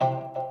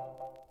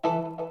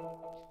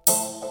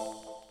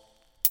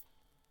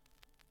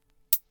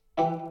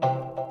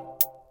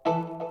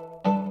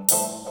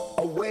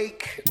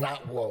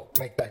not woke.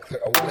 Make that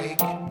clear. Awake,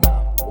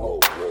 not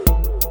woke.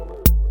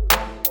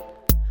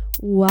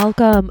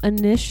 Welcome,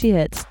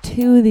 initiates,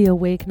 to the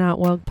Awake Not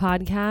Woke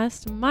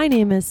podcast. My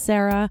name is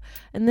Sarah,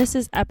 and this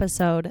is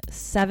episode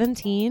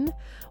 17.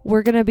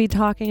 We're going to be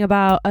talking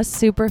about a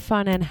super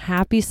fun and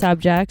happy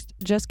subject.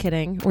 Just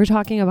kidding. We're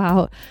talking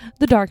about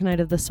the dark night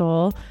of the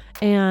soul,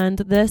 and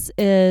this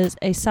is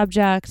a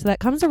subject that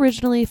comes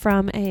originally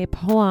from a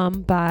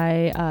poem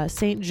by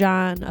St.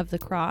 John of the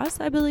Cross,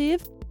 I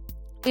believe.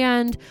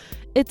 And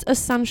it's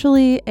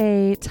essentially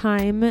a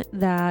time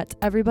that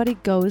everybody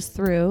goes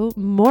through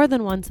more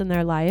than once in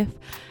their life,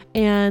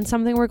 and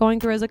something we're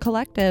going through as a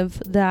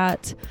collective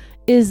that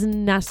is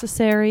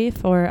necessary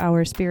for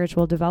our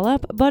spiritual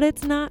develop, but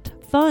it's not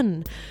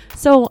fun.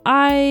 So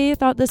I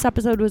thought this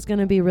episode was going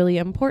to be really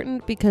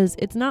important because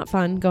it's not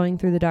fun going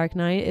through the dark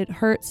night. It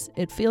hurts,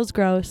 it feels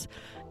gross,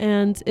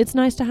 and it's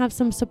nice to have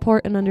some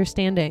support and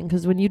understanding,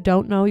 because when you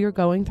don't know you're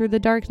going through the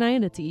dark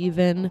night, it's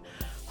even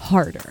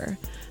harder.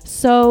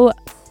 So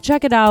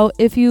check it out.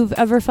 If you've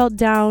ever felt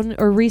down,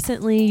 or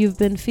recently you've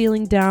been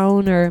feeling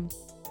down, or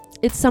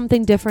it's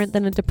something different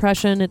than a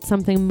depression, it's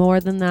something more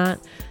than that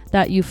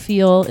you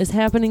feel is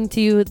happening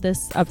to you,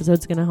 this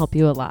episode's going to help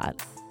you a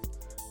lot.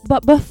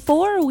 But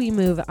before we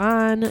move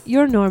on,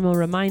 your normal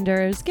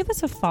reminders, give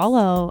us a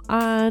follow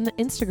on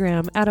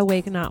Instagram at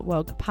Awake Not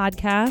Woke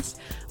Podcast.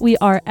 We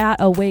are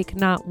at Awake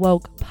Not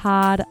Woke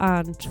Pod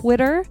on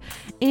Twitter.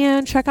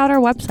 And check out our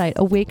website,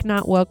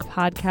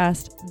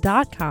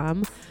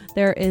 awakenotwokepodcast.com.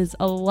 There is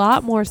a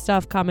lot more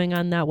stuff coming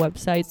on that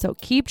website, so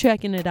keep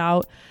checking it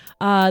out.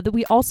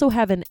 We also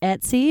have an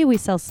Etsy. We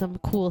sell some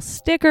cool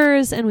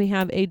stickers, and we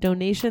have a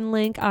donation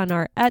link on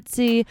our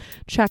Etsy.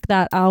 Check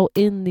that out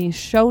in the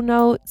show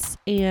notes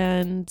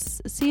and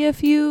see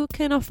if you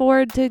can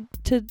afford to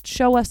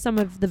show us some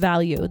of the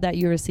value that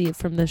you receive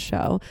from this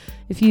show.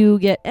 If you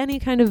get any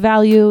kind of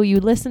value, you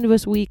listen to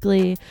us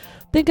weekly,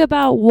 think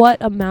about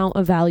what amount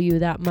of value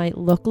that might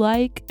look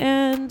like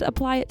and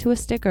apply it to a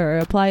sticker or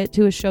apply it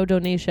to a show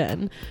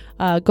donation.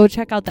 Go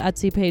check out the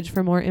Etsy page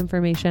for more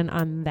information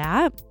on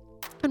that.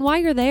 And while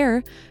you're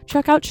there,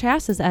 check out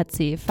Chas's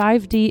Etsy,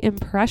 5D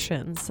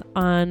Impressions,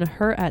 on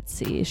her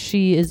Etsy.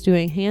 She is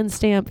doing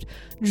hand-stamped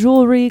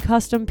jewelry,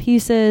 custom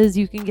pieces.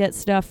 You can get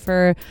stuff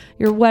for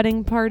your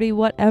wedding party,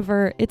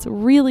 whatever. It's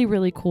really,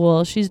 really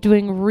cool. She's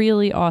doing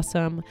really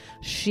awesome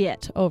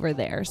shit over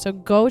there. So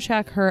go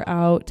check her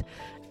out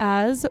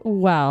as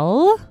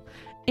well.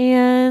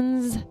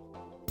 And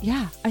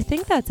yeah, I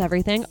think that's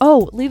everything.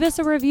 Oh, leave us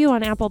a review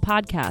on Apple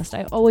Podcast.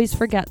 I always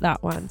forget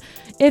that one.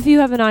 If you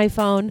have an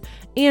iPhone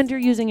and you're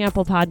using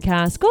Apple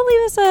Podcasts, go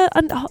leave us a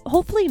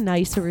hopefully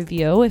nice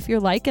review. If you're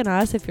liking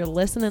us, if you're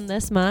listening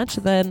this much,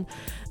 then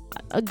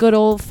a good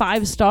old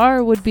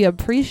 5-star would be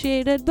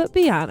appreciated. But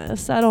be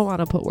honest, I don't want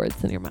to put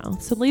words in your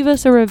mouth. So leave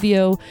us a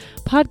review.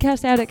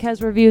 Podcast Addict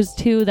has reviews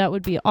too. That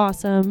would be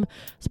awesome.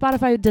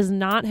 Spotify does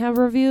not have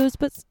reviews,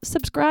 but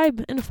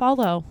subscribe and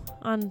follow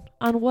on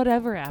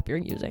whatever app you're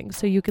using,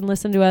 so you can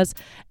listen to us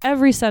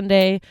every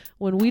Sunday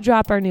when we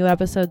drop our new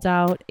episodes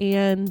out,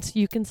 and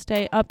you can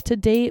stay up to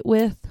date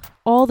with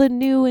all the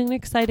new and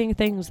exciting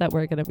things that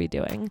we're going to be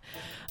doing.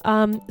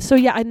 So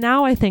yeah,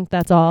 now I think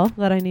that's all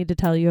that I need to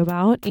tell you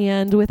about.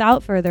 And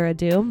without further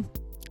ado,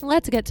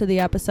 let's get to the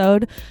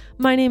episode.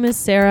 My name is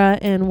Sarah,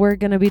 and we're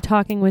going to be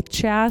talking with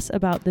Chas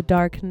about the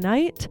Dark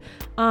Night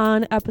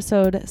on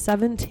episode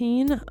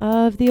 17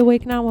 of the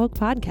Awake Not Woke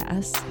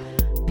podcast.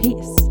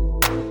 Peace.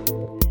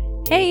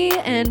 Hey,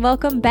 and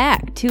welcome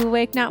back to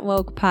Awake Not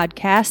Woke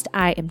podcast.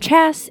 I am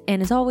Chas,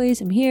 and as always,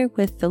 I'm here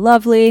with the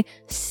lovely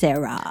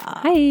Sarah.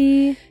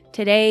 Hi.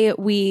 Today,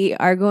 we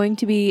are going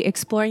to be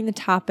exploring the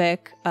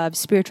topic of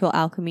spiritual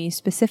alchemy,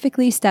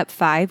 specifically step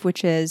 5,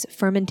 which is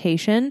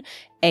fermentation,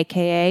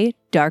 aka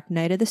Dark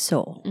Night of the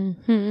Soul.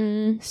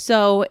 Mm-hmm.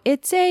 So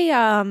it's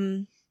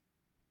a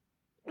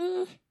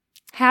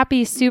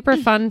happy, super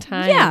fun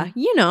time. Yeah,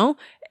 you know,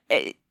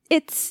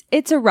 it's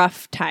a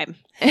rough time.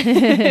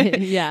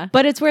 Yeah.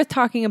 But it's worth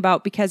talking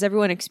about because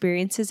everyone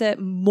experiences it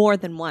more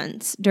than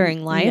once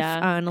during life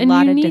on a and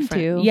lot you of need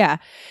different. to. Yeah.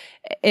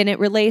 And it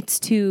relates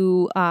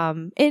to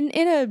in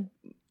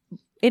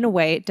a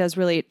way it does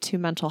relate to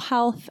mental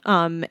health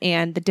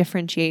and the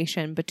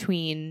differentiation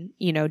between,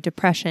 you know,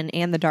 depression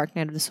and the dark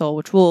night of the soul,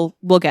 which we'll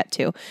get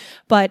to.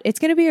 But it's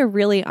going to be a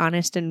really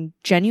honest and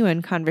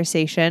genuine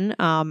conversation.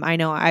 I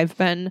know I've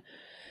been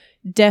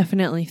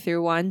definitely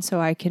through one,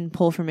 so I can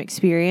pull from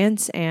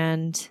experience,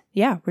 and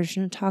yeah, we're just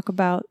going to talk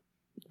about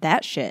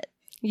that shit.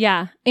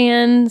 Yeah.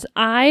 And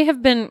I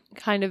have been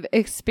kind of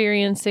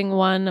experiencing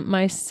one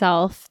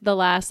myself the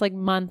last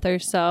month or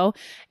so.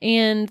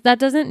 And that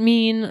doesn't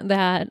mean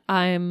that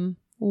I'm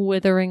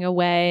withering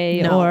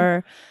away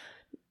or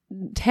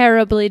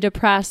terribly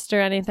depressed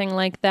or anything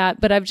like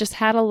that. But I've just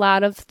had a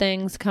lot of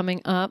things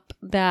coming up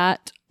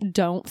that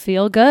don't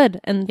feel good,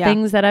 and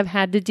things that I've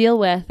had to deal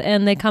with.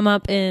 And they come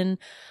up in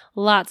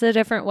lots of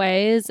different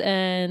ways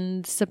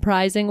and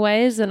surprising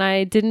ways. And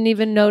I didn't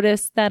even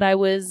notice that I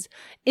was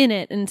in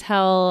it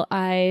until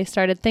I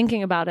started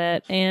thinking about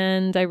it.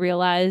 And I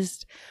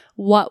realized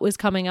what was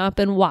coming up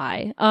and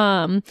why.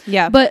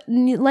 Yeah. But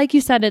like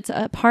you said, it's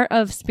a part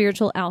of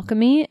spiritual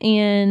alchemy,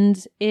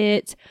 and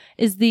it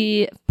is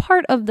the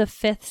part of the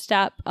 5th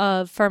step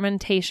of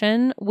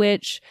fermentation,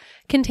 which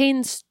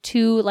contains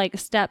 2 like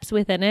steps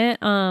within it.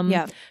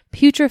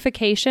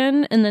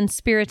 Putrefaction and then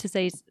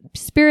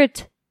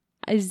spiritization.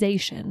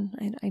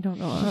 I don't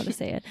know how to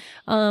say it.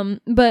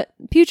 But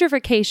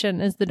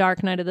putrefaction is the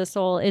dark night of the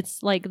soul.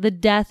 It's like the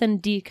death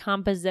and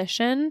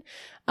decomposition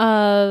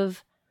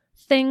of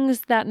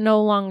things that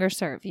no longer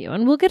serve you.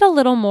 And we'll get a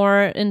little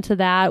more into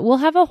that. We'll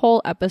have a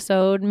whole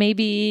episode,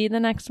 maybe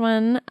the next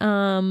one.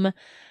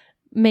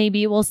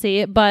 Maybe we'll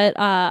see, but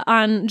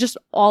on just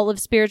all of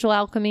spiritual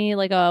alchemy,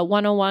 like a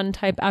 101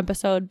 type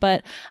episode.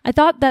 But I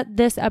thought that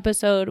this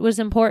episode was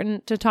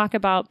important to talk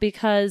about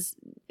because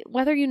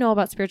whether you know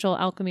about spiritual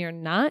alchemy or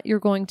not, you're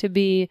going to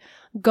be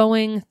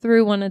going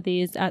through one of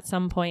these at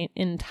some point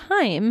in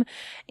time.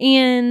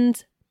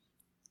 And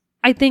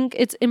I think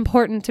it's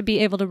important to be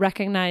able to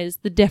recognize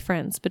the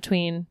difference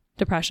between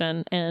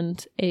depression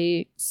and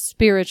a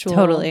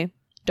spiritual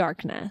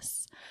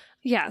darkness.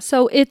 Yeah,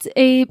 so it's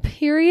a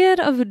period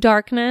of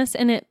darkness,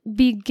 and it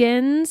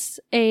begins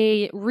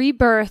a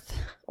rebirth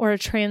or a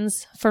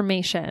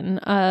transformation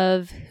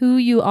of who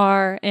you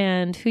are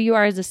and who you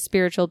are as a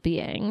spiritual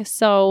being.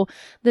 So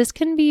this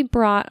can be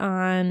brought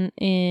on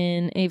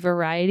in a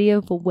variety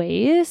of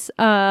ways.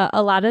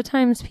 A lot of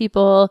times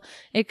people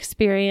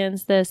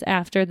experience this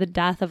after the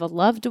death of a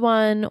loved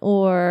one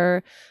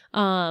or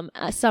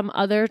some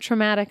other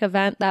traumatic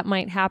event that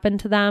might happen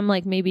to them,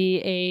 like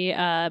maybe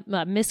a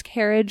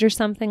miscarriage or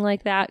something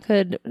like that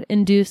could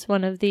induce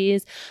one of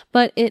these.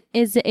 But it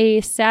is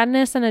a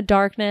sadness and a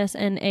darkness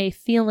and a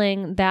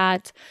feeling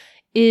that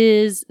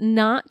is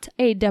not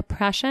a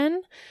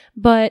depression,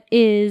 but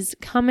is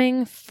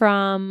coming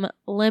from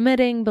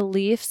limiting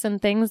beliefs and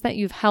things that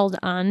you've held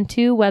on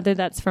to, whether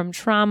that's from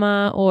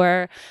trauma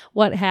or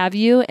what have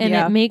you, and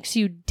it makes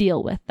you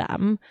deal with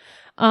them.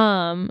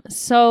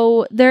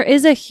 So there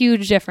is a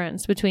huge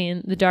difference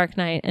between the dark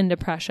night and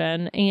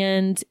depression.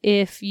 And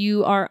if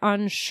you are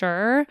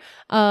unsure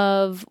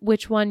of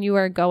which one you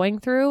are going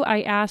through,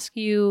 I ask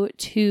you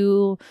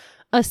to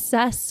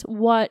assess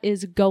what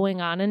is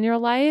going on in your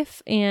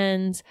life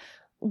and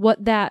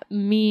what that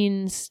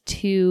means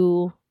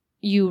to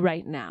you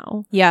right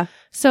now. Yeah.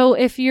 So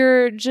if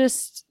you're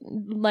just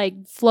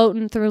like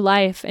floating through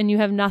life and you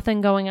have nothing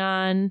going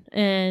on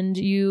and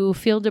you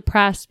feel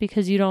depressed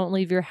because you don't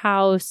leave your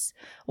house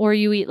or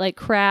you eat like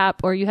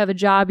crap or you have a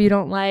job you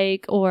don't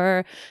like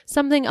or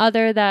something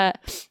other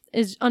that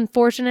is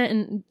unfortunate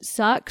and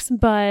sucks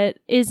but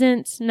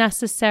isn't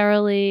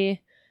necessarily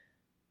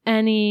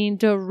any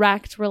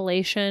direct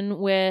relation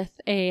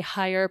with a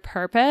higher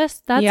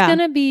purpose, that's going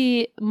to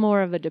be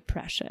more of a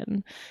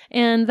depression.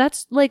 And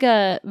that's like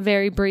a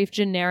very brief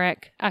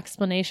generic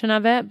explanation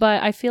of it,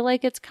 but I feel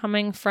like it's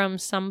coming from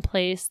some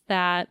place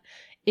that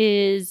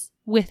is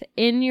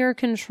within your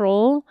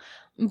control,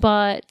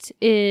 but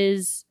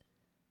is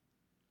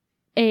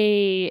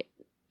a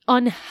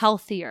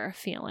unhealthier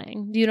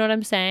feeling. Do you know what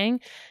I'm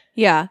saying?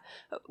 Yeah.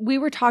 We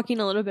were talking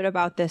a little bit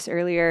about this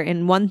earlier,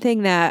 and one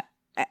thing that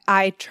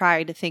I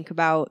try to think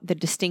about the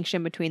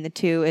distinction between the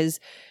two is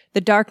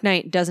the dark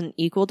night doesn't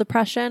equal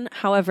depression.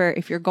 However,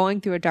 if you're going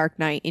through a dark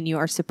night and you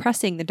are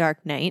suppressing the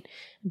dark night,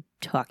 I'm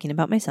talking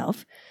about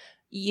myself,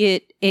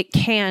 it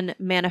can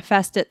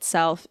manifest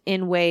itself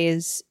in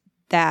ways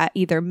that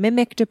either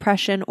mimic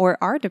depression or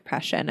are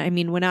depression. I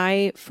mean, when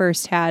I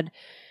first had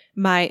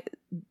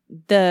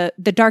the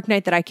dark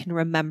night that I can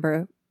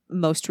remember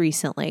most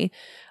recently,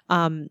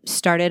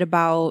 started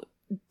about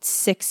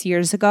 6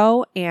 years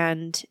ago,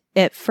 and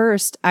at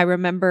first, I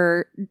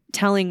remember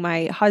telling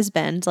my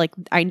husband, like,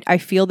 I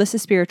feel this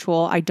is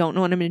spiritual. I don't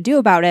know what I'm going to do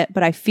about it,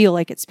 but I feel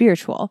like it's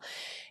spiritual.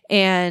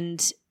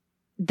 And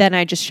then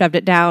I just shoved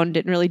it down,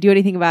 didn't really do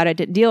anything about it,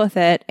 didn't deal with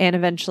it. And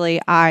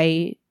eventually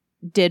I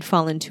did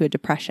fall into a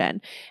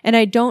depression. And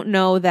I don't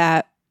know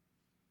that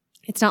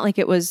it's not like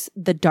it was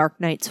the dark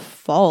night's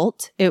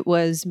fault. It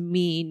was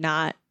me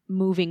not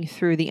moving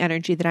through the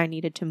energy that I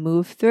needed to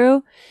move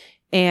through.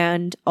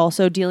 And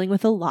also dealing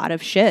with a lot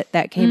of shit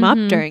that came up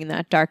during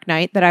that dark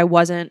night that I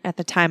wasn't at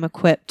the time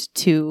equipped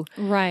to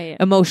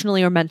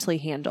emotionally or mentally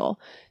handle.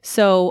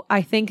 So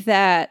I think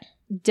that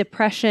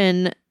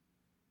depression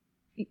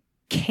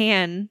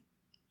can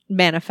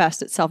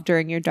manifest itself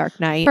during your dark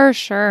night. For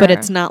sure. But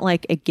it's not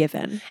like a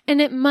given. And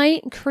it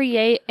might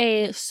create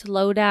a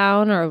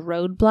slowdown or a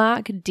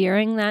roadblock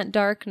during that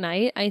dark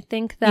night. I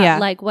think that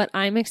like what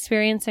I'm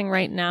experiencing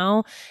right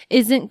now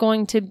isn't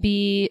going to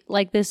be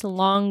like this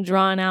long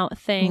drawn out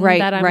thing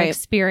that I'm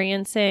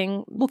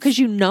experiencing. Well, because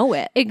you know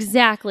it.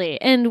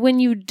 Exactly. And when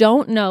you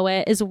don't know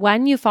it is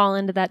when you fall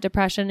into that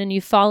depression and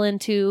you fall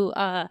into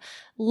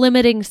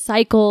limiting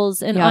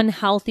cycles and Yep.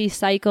 unhealthy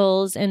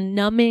cycles and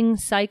numbing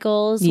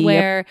cycles Yep.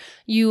 where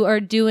you are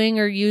doing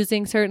or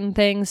using certain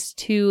things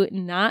to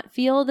not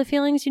feel the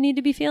feelings you need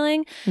to be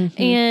feeling. Mhm.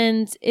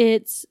 And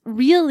it's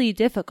really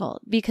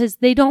difficult because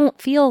they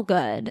don't feel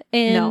good.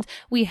 And No.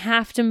 we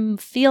have to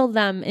feel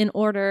them in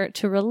order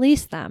to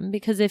release them,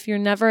 because if you're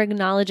never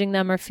acknowledging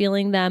them or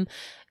feeling them,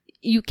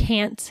 you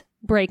can't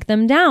break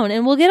them down.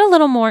 And we'll get a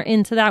little more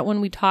into that when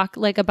we talk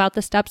like about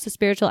the steps to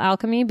spiritual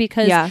alchemy,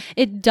 because Yeah.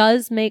 it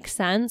does make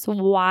sense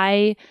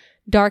why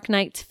dark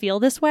nights feel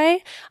this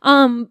way.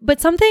 But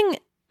something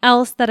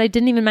else that I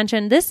didn't even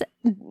mention, this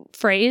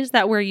phrase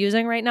that we're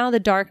using right now, the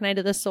dark night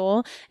of the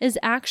soul, is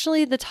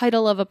actually the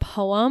title of a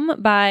poem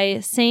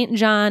by Saint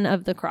John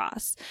of the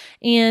Cross.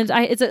 And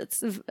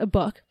it's a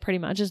book, pretty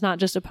much. It's not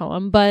just a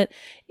poem, but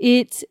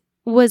it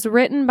was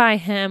written by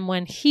him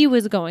when he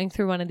was going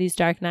through one of these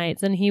dark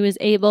nights, and he was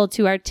able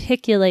to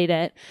articulate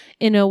it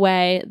in a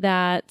way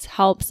that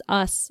helps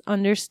us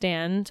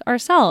understand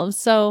ourselves.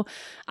 So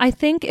I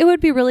think it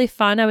would be really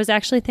fun. I was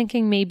actually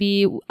thinking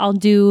maybe I'll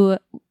do,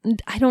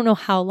 I don't know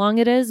how long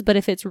it is, but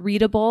if it's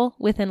readable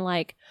within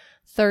like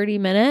 30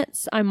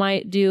 minutes, I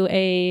might do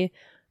a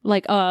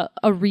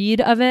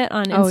read of it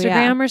on Oh, Instagram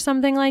yeah. or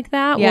something like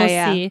that. Yeah, We'll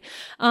yeah.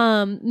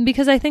 see.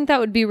 Because I think that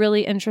would be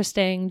really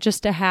interesting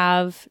just to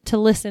have to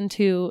listen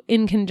to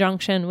in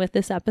conjunction with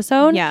this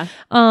episode. Yeah.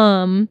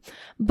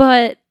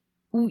 But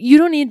you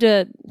don't need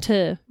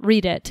to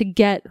read it to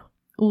get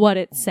what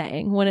it's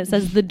saying when it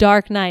says the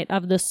dark night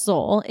of the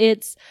soul.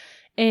 It's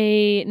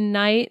a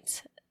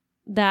night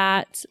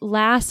that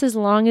lasts as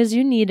long as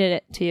you needed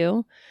it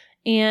to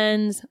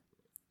and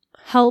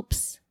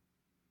helps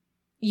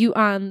you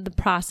on the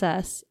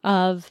process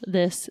of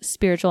this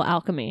spiritual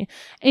alchemy.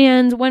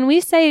 And when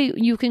we say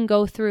you can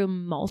go through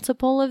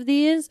multiple of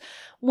these,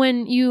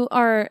 when you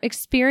are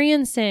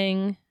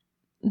experiencing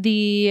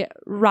the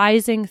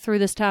rising through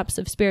the steps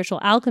of spiritual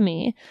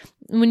alchemy,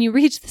 when you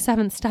reach the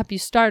 7th step, you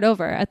start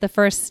over at the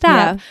first step,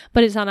 Yeah.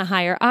 but it's on a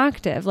higher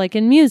octave. Like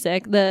in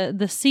music,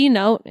 the C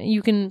note,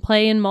 you can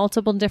play in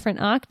multiple different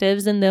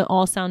octaves and they'll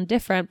all sound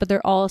different, but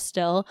they're all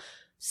still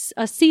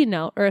a C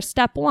note or a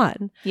step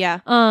 1.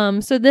 Yeah.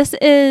 So this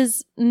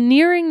is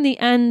nearing the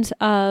end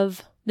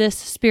of this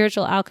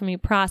spiritual alchemy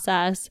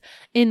process,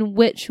 in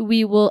which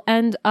we will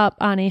end up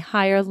on a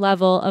higher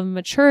level of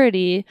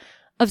maturity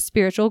of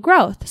spiritual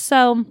growth.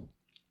 So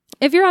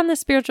if you're on the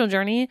spiritual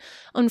journey,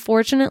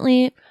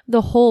 unfortunately,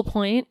 the whole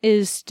point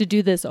is to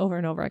do this over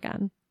and over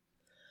again.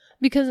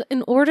 Because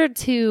in order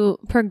to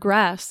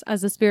progress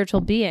as a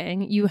spiritual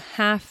being, you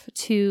have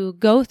to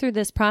go through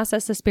this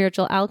process of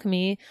spiritual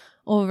alchemy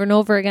over and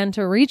over again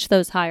to reach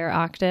those higher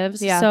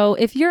octaves. Yeah. So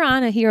if you're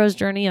on a hero's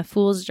journey, a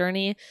fool's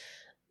journey,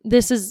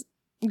 this is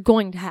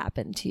going to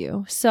happen to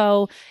you.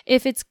 So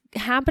if it's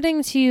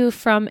happening to you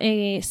from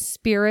a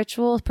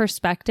spiritual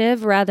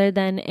perspective rather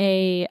than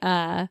a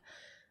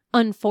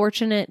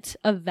unfortunate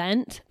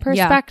event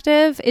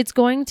perspective, it's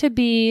going to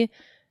be,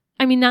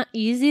 I mean, not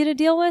easy to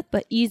deal with,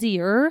 but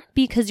easier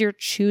because you're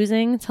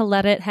choosing to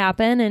let it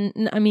happen.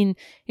 And I mean,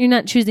 you're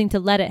not choosing to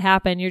let it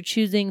happen. You're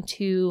choosing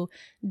to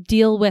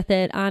deal with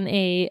it on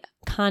a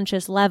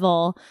conscious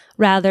level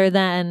rather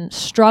than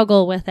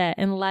struggle with it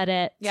and let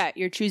it. Yeah,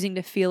 you're choosing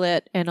to feel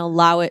it and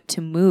allow it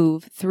to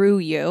move through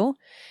you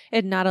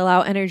and not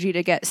allow energy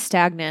to get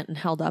stagnant and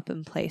held up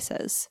in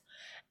places.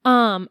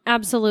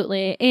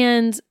 Absolutely.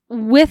 And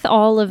with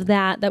all of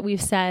that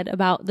we've said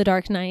about the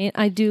Dark Night,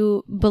 I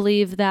do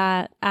believe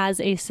that as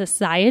a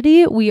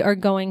society, we are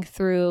going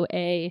through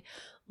a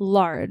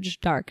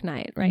large dark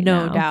night right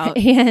now. No doubt.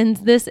 And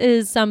this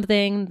is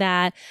something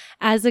that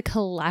as a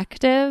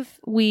collective,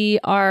 we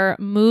are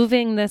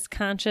moving this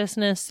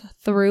consciousness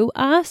through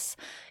us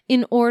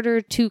in order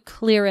to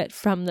clear it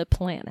from the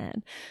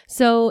planet.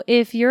 So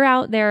if you're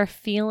out there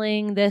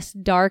feeling this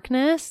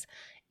darkness,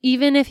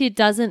 even if it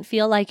doesn't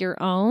feel like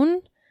your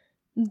own,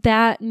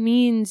 that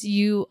means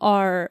you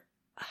are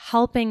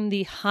helping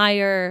the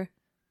higher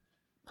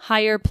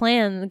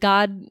plan,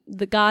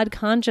 the God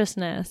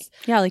consciousness.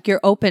 Yeah, like you're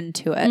open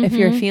to it if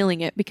you're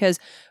feeling it, because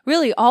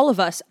really all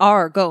of us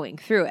are going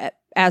through it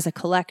as a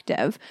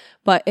collective.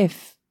 But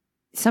if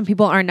some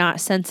people are not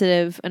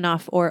sensitive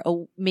enough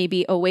or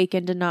maybe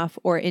awakened enough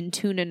or in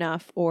tune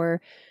enough or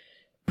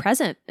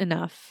present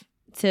enough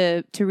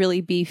to really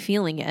be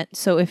feeling it.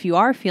 So if you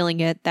are feeling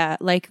it, that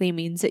likely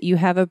means that you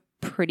have a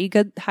pretty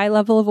good high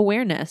level of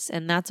awareness,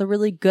 and that's a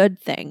really good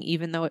thing,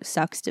 even though it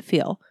sucks to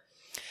feel.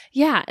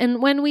 Yeah,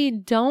 and when we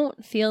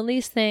don't feel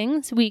these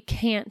things, we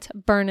can't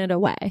burn it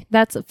away.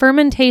 That's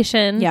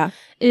fermentation. Yeah.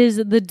 Is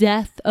the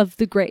death of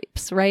the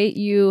grapes, right?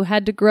 You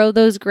had to grow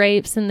those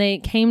grapes and they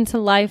came to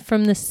life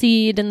from the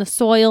seed and the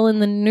soil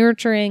and the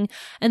nurturing,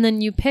 and then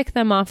you pick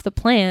them off the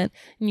plant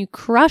and you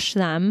crush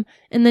them,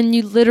 and then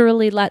you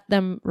literally let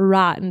them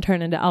rot and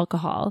turn into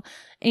alcohol.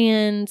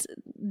 And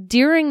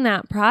during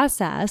that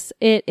process,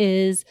 it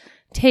is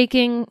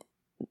taking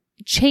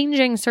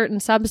changing certain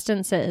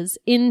substances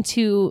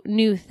into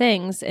new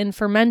things and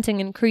fermenting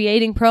and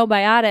creating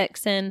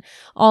probiotics, and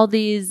all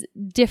these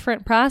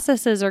different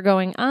processes are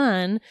going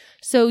on.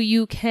 So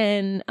you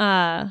can,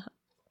 then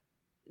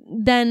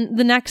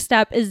the next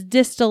step is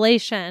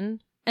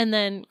distillation and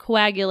then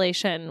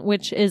coagulation,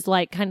 which is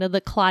like kind of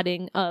the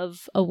clotting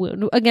of a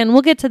wound. Again,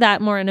 we'll get to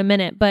that more in a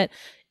minute, but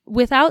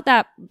without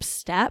that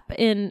step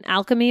in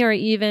alchemy or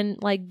even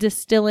like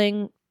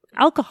distilling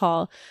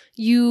alcohol,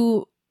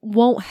 you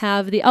won't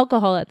have the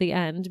alcohol at the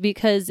end,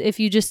 because if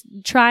you just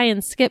try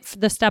and skip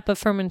the step of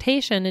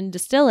fermentation and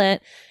distill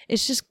it,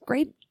 it's just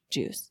grape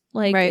juice.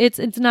 Like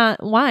it's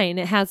not wine.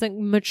 It hasn't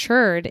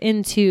matured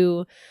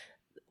into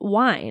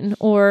wine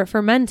or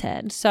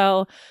fermented.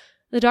 So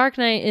the Dark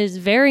Night is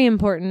very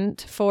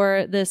important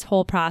for this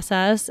whole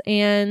process.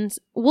 And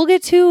we'll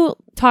get to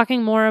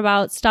talking more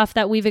about stuff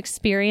that we've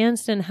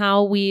experienced and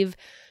how we've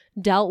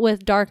dealt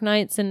with dark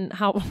nights and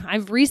how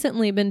I've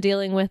recently been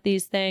dealing with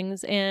these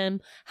things and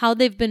how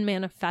they've been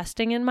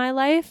manifesting in my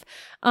life.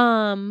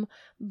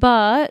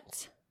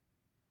 But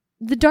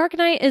the Dark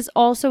Night is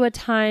also a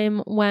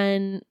time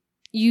when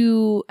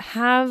you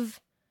have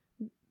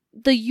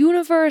the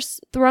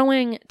universe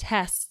throwing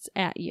tests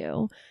at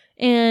you,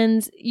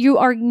 and you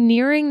are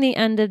nearing the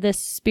end of this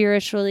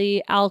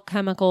spiritually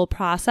alchemical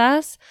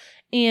process.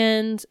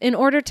 And in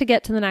order to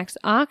get to the next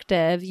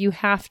octave, you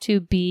have to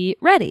be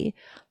ready.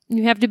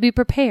 You have to be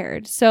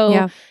prepared.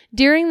 So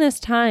during this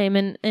time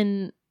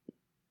and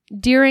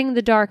during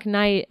the Dark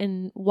Night,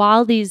 and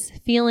while these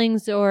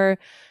feelings or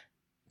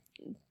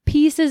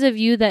pieces of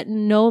you that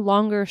no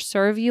longer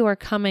serve you are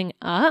coming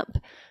up,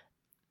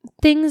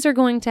 things are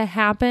going to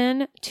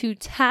happen to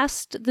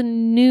test the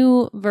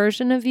new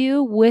version of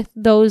you with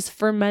those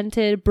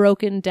fermented,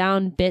 broken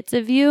down bits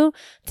of you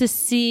to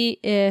see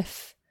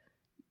if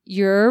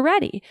you're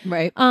ready.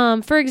 Right.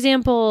 For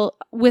example,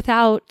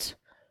 without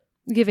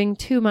giving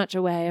too much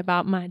away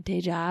about my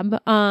day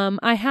job,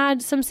 I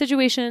had some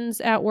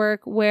situations at work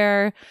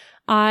where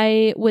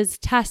I was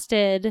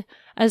tested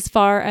as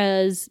far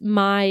as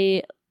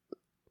my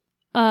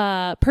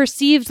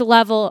perceived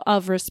level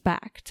of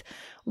respect,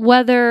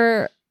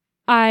 whether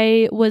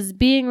I was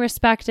being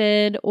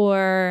respected,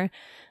 or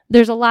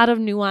there's a lot of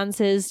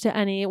nuances to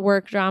any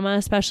work drama,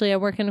 especially I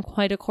work in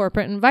quite a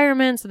corporate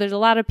environment. So there's a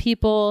lot of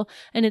people,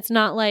 and it's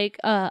not like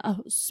a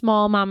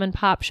small mom and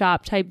pop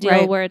shop type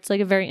deal where it's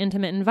like a very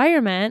intimate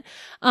environment.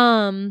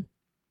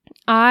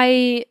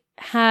 I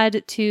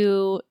had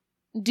to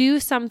do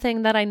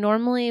something that I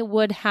normally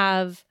would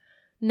have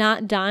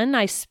not done.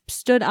 I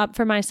stood up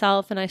for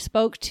myself and I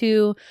spoke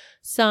to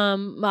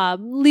some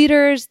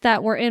leaders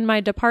that were in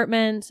my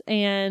department,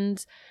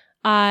 and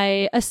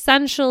I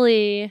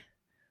essentially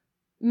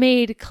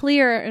made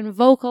clear and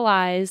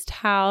vocalized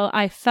how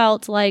I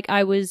felt like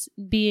I was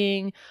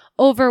being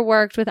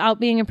overworked without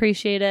being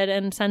appreciated.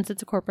 And since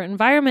it's a corporate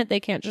environment, they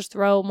can't just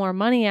throw more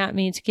money at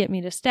me to get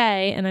me to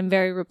stay. And I'm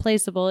very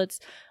replaceable. It's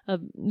a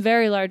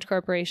very large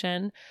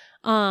corporation.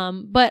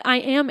 But I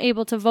am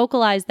able to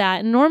vocalize that.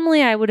 And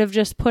normally I would have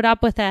just put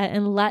up with it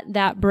and let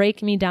that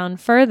break me down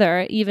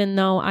further, even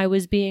though I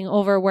was being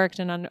overworked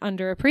and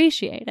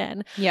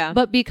underappreciated. Yeah.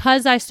 But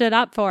because I stood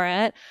up for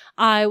it,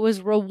 I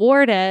was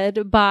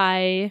rewarded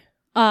by,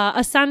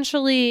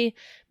 essentially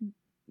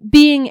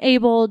being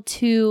able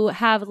to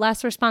have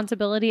less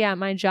responsibility at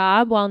my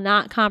job while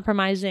not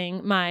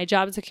compromising my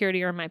job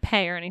security or my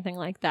pay or anything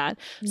like that.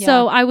 Yeah.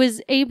 So I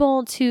was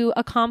able to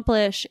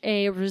accomplish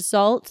a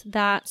result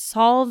that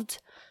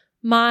solved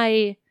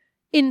my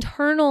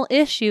internal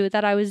issue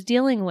that I was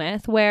dealing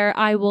with, where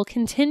I will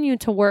continue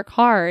to work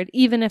hard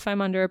even if I'm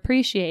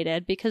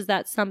underappreciated, because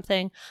that's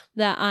something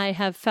that I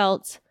have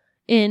felt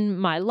in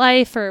my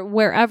life or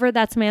wherever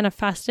that's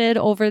manifested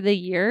over the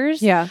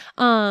years. Yeah.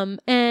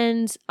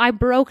 And I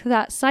broke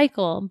that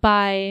cycle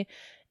by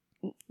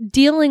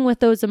dealing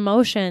with those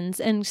emotions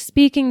and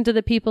speaking to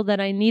the people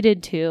that I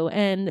needed to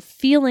and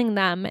feeling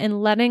them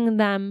and letting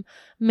them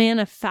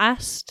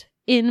manifest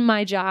in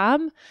my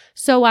job.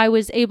 So I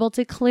was able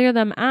to clear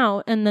them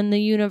out, and then the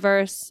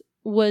universe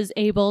was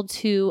able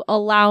to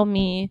allow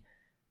me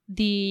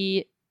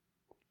the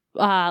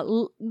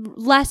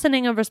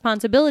lessening of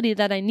responsibility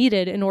that I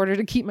needed in order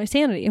to keep my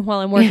sanity while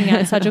I'm working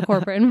at such a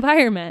corporate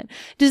environment.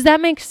 Does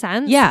that make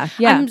sense? Yeah.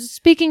 I'm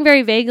speaking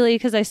very vaguely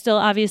because I still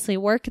obviously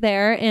work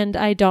there, and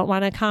I don't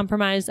want to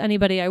compromise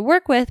anybody I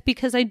work with,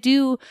 because I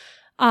do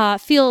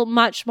feel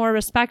much more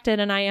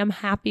respected, and I am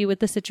happy with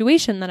the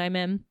situation that I'm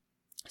in.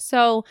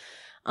 So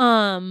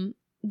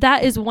that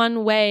is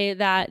one way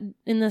that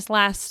in this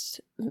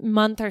last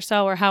month or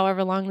so, or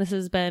however long this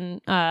has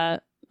been,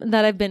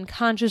 that I've been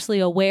consciously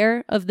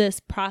aware of this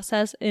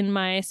process in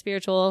my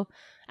spiritual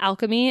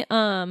alchemy.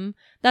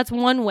 That's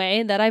one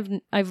way that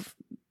I've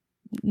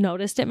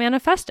noticed it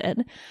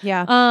manifested.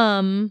 Yeah.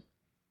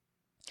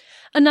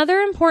 Another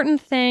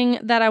important thing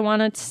that I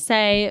wanted to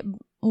say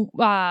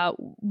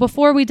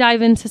before we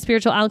dive into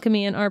spiritual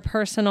alchemy and our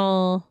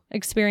personal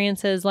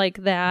experiences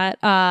like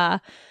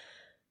that,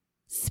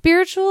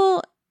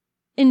 spiritual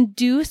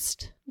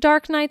induced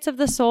dark nights of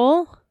the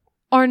soul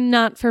are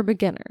not for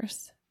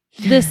beginners.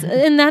 this,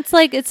 and that's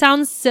like, it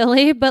sounds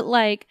silly, but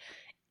like,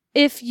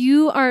 if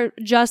you are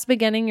just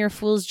beginning your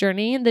fool's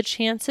journey, the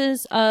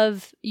chances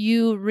of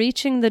you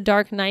reaching the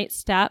dark night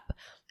step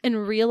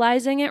and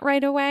realizing it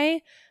right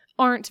away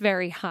aren't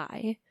very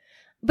high.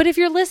 But if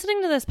you're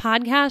listening to this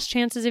podcast,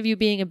 chances of you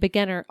being a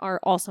beginner are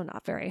also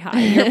not very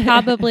high. You're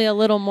probably a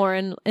little more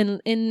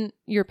in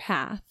your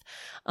path.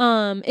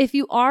 If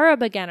you are a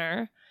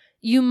beginner,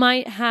 you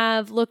might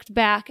have looked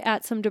back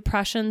at some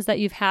depressions that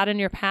you've had in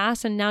your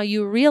past, and now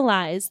you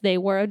realize they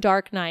were a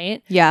dark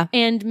night. Yeah.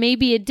 And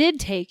maybe it did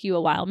take you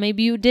a while.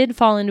 Maybe you did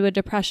fall into a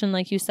depression,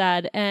 like you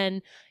said,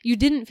 and you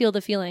didn't feel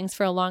the feelings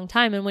for a long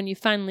time. And when you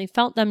finally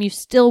felt them, you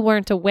still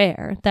weren't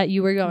aware that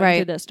you were going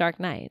through this dark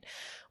night.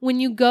 When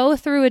you go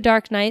through a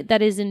dark night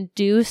that is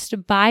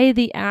induced by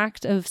the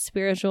act of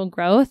spiritual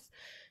growth,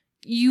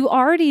 you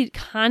already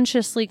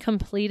consciously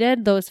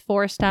completed those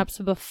 4 steps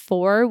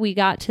before we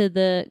got to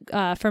the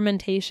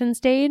fermentation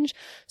stage.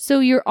 So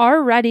you're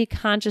already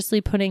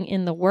consciously putting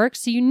in the work.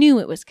 So you knew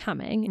it was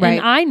coming. Right.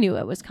 And I knew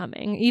it was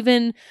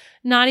coming.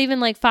 Not even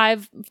like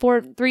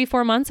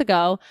 3-4 months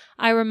ago,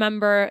 I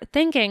remember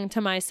thinking to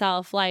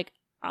myself, like,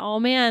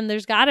 oh man,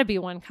 there's gotta be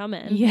one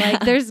coming. Yeah.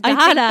 Like there's gotta.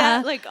 I think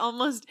that, like,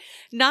 almost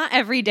not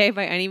every day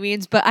by any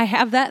means, but I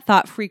have that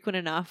thought frequent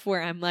enough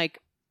where I'm like,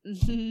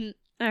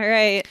 all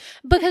right.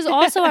 Because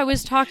also I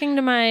was talking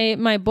to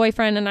my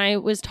boyfriend, and I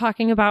was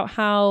talking about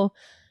how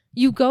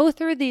you go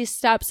through these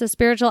steps of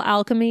spiritual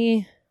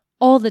alchemy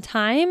all the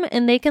time,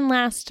 and they can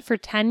last for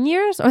 10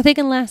 years or they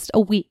can last a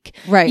week.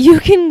 Right. You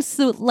can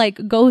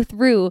go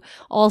through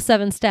all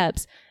 7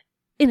 steps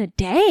in a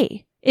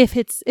day. If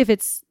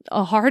it's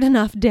a hard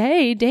enough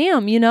day,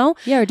 damn, you know?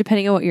 Yeah, or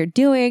depending on what you're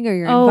doing or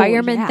your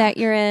environment that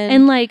you're in.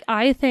 And like,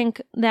 I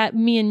think that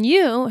me and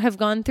you have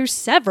gone through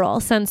several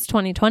since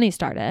 2020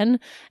 started.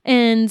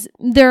 And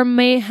there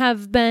may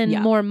have been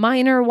more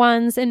minor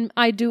ones. And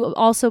I do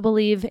also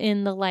believe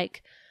in the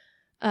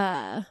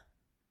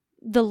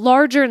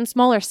larger and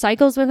smaller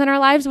cycles within our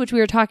lives, which we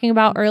were talking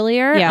about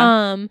earlier. Yeah.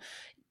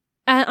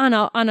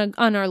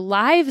 On our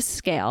live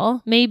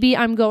scale, maybe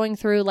I'm going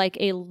through like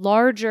a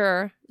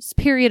larger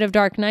period of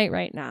dark night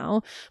right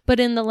now, but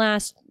in the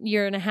last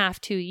 1.5 to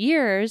 2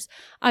 years,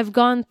 I've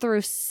gone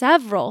through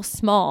several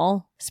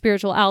small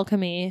spiritual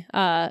alchemy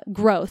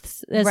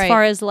growths as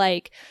far as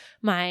like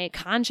my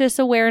conscious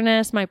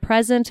awareness, my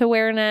present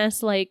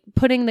awareness, like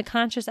putting the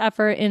conscious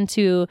effort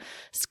into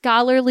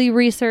scholarly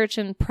research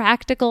and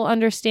practical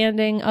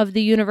understanding of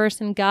the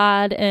universe and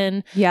God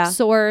and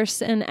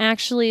source, and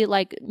actually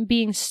like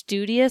being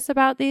studious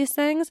about these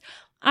things.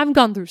 I've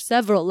gone through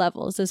several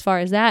levels as far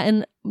as that.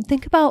 And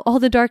think about all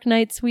the dark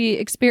nights we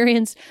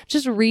experienced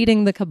just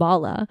reading the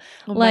Kabbalah.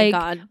 Oh my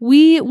God.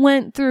 We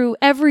went through,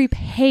 every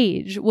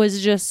page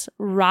was just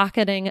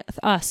rocketing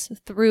us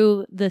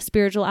through the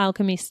spiritual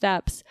alchemy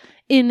steps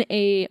in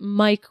a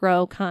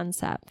micro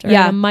concept or in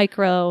a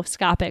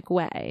microscopic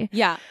way.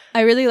 Yeah.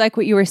 I really like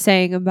what you were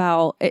saying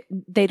about it.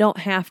 They don't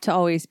have to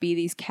always be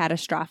these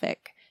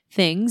catastrophic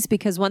things,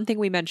 because one thing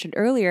we mentioned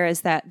earlier is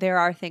that there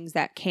are things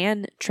that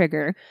can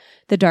trigger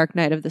the dark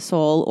night of the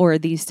soul, or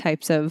these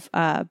types of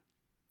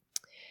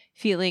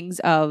feelings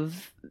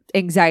of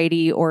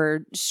anxiety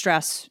or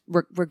stress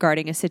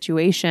regarding a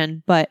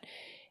situation, but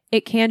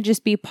it can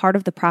just be part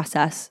of the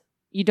process.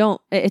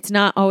 It's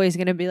not always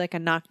going to be like a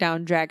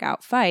knockdown, drag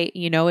out fight.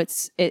 You know,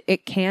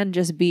 it can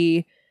just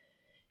be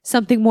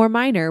something more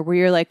minor where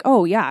you're like,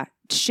 oh yeah,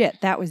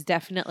 shit, that was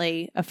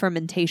definitely a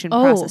fermentation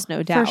process,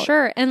 no doubt. For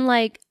sure. And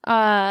like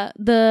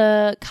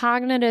the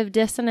cognitive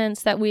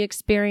dissonance that we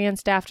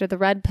experienced after the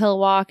red pill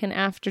walk and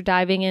after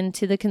diving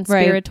into the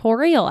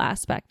conspiratorial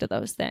aspect of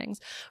those things,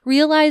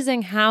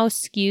 realizing how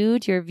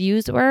skewed your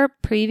views were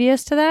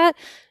previous to that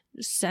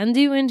send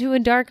you into a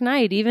dark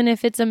night, even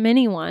if it's a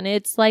mini one.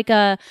 It's like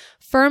a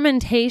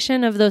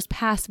fermentation of those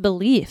past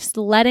beliefs,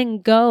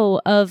 letting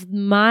go of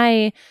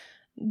my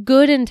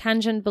good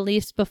intentioned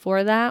beliefs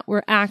before that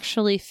were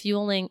actually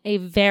fueling a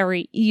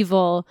very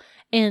evil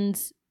and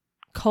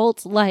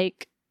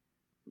cult-like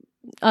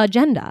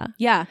agenda.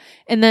 Yeah.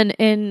 And then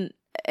in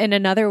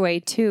another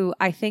way too,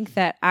 I think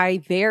that I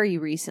very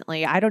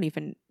recently,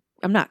 I'm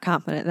not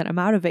confident that I'm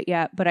out of it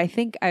yet, but I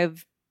think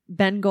I've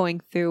been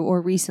going through,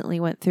 or recently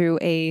went through,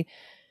 a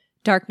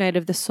dark night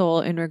of the soul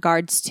in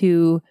regards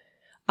to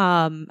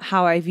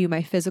how I view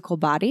my physical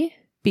body,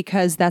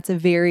 because that's a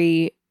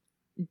very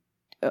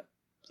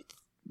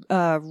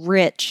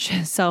rich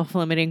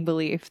self-limiting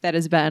belief that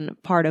has been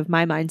part of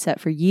my mindset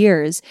for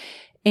years.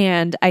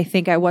 And I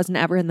think I wasn't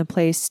ever in the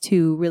place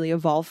to really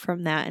evolve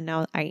from that. And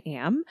now I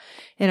am.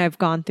 And I've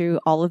gone through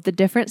all of the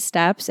different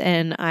steps,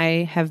 and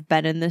I have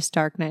been in this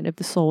dark night of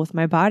the soul with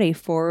my body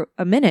for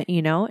a minute,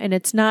 you know, and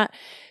it's not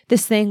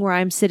this thing where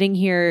I'm sitting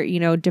here, you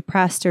know,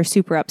 depressed or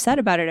super upset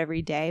about it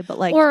every day, but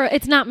like, or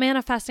it's not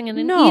manifesting in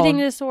an eating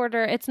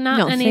disorder. It's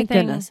not anything. Thank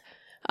goodness.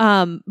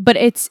 But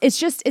it's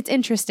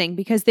interesting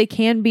because they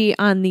can be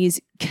on these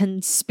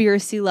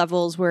conspiracy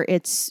levels where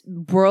it's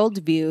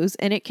worldviews,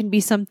 and it can be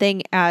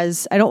something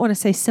as, I don't want to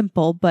say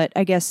simple, but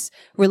I guess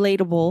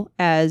relatable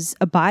as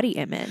a body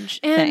image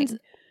thing.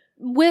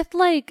 with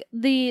like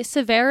the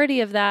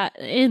severity of that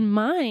in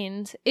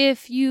mind,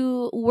 if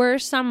you were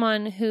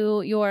someone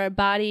who your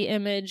body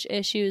image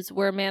issues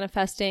were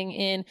manifesting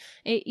in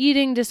a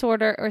eating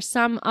disorder or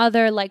some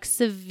other like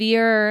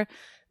severe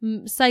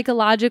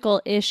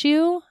psychological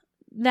issue,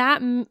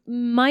 that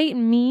might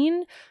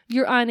mean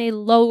you're on a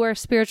lower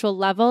spiritual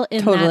level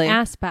in Totally. that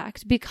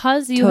aspect,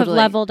 because you have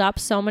leveled up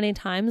so many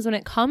times when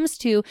it comes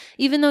to,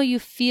 even though you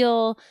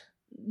feel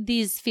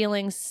these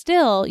feelings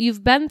still,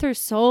 you've been through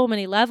so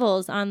many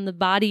levels on the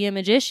body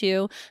image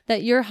issue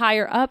that you're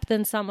higher up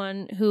than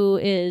someone who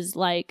is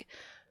like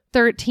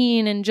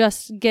 13 and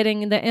just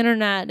getting the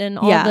internet and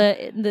all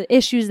the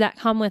issues that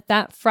come with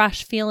that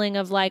fresh feeling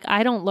of like,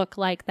 I don't look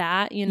like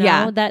that, you know.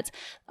 Yeah. That's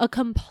a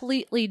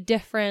completely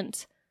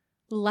different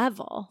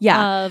level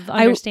Yeah. of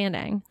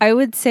understanding. I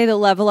would say the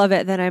level of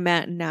it that I'm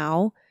at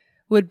now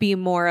would be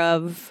more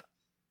of,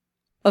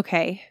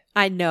 okay,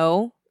 I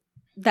know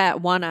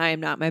that one, I am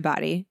not my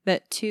body.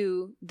 That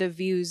two, the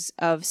views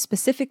of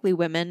specifically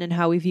women and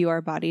how we view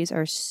our bodies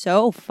are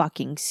so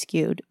fucking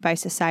skewed by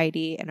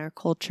society and our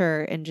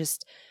culture and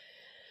just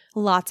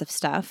lots of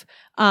stuff.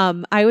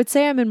 I would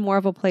say I'm in more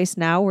of a place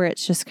now where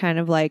it's just kind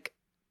of like,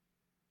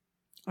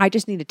 I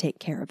just need to take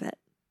care of it.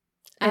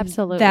 And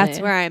Absolutely. that's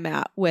where I'm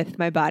at with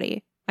my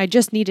body. I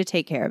just need to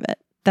take care of it.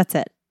 That's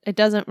it. It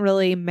doesn't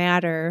really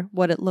matter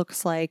what it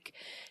looks like.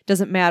 It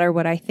doesn't matter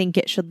what I think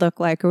it should look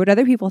like or what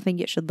other people think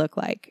it should look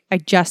like. I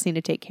just need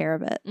to take care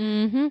of it.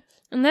 Mm-hmm.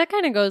 And that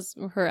kind of goes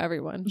for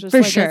everyone. Just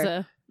For like sure.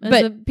 as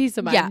But a peace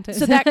of mind. Yeah,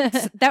 so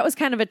that was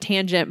kind of a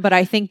tangent, but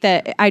I think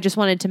that I just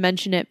wanted to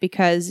mention it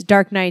because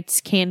dark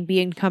nights can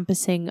be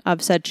encompassing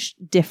of such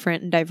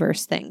different and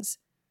diverse things.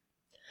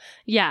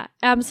 Yeah,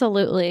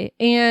 absolutely.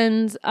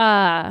 And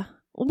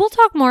we'll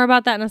talk more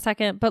about that in a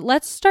second, but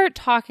let's start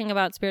talking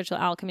about spiritual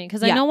alchemy,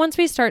 because I know once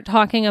we start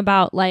talking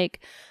about like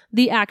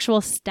the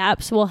actual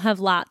steps, we'll have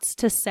lots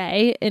to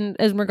say in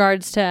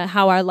regards to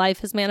how our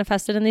life is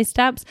manifested in these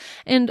steps.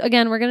 And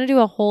again, we're going to do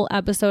a whole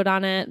episode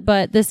on it,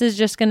 but this is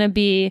just going to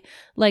be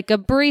like a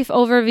brief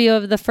overview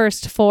of the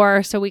first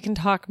 4 so we can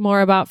talk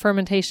more about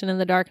fermentation in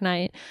the dark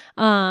night.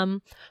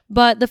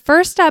 But the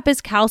first step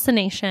is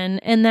calcination,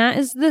 and that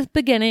is the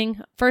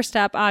beginning. First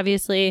step,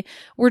 obviously,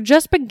 we're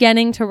just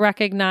beginning to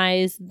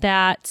recognize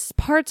that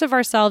parts of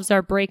ourselves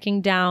are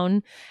breaking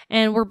down,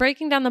 and we're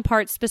breaking down the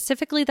parts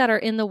specifically that are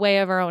in the way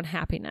of our own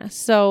happiness.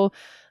 So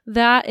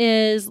that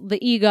is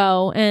the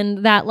ego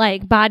and that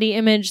like body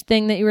image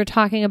thing that you were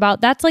talking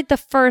about. That's like the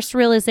first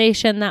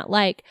realization that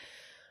like,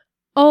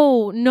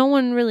 oh, no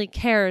one really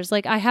cares.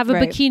 Like I have a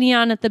bikini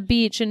on at the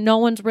beach and no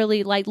one's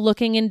really like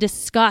looking in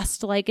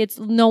disgust. Like it's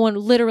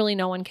literally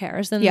no one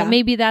cares. And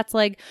maybe that's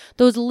like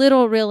those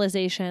little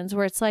realizations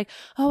where it's like,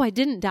 oh, I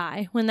didn't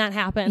die when that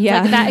happened.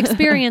 Yeah. Like that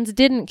experience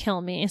didn't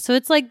kill me. So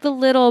it's like the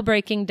little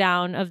breaking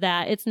down of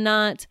that. It's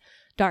not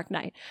dark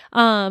night.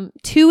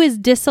 2 is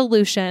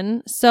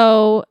dissolution.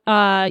 So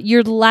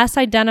you're less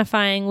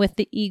identifying with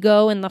the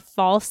ego and the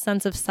false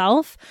sense of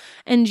self,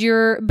 and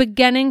you're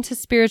beginning to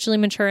spiritually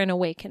mature and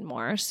awaken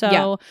more.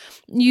 So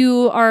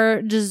you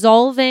are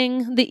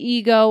dissolving the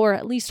ego, or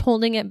at least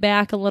holding it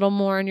back a little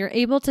more, and you're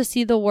able to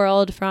see the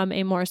world from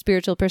a more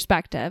spiritual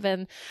perspective.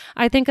 And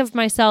I think of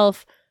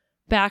myself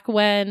back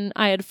when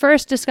I had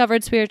first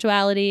discovered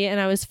spirituality and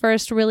I was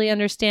first really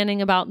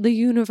understanding about the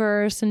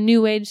universe and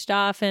new age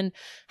stuff, and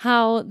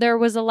how there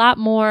was a lot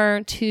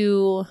more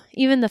to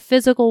even the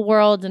physical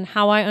world and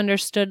how I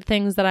understood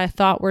things that I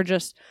thought were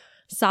just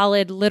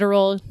solid,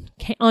 literal,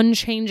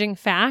 unchanging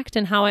fact,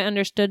 and how I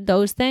understood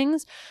those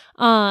things.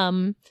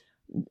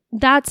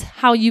 That's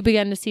how you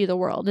begin to see the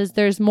world, is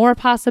there's more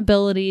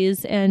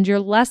possibilities and you're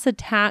less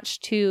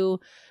attached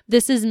to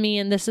this is me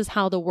and this is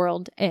how the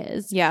world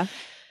is. Yeah.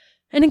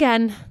 And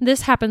again,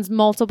 this happens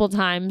multiple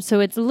times. So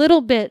it's little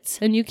bits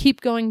and you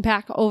keep going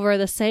back over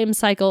the same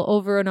cycle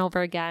over and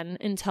over again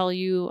until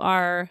you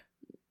are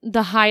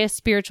the highest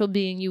spiritual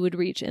being you would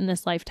reach in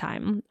this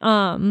lifetime.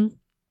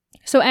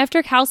 So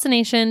after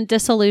calcination,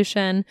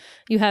 dissolution,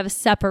 you have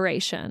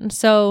separation.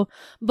 So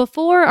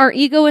before, our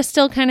ego is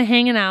still kind of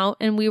hanging out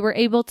and we were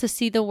able to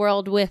see the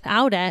world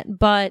without it,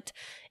 but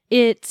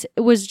it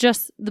was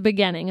just the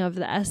beginning of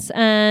this.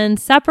 And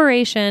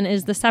separation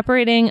is the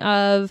separating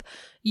of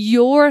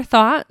your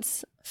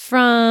thoughts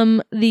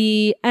from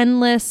the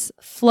endless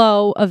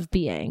flow of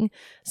being.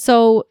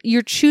 So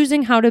you're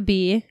choosing how to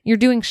be. You're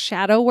doing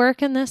shadow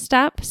work in this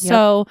step. Yep.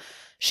 So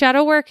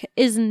shadow work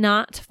is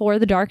not for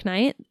the dark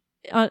night.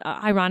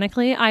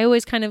 Ironically, I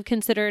always kind of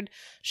considered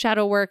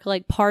shadow work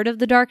like part of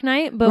the dark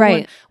night.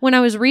 But when I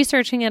was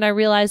researching it, I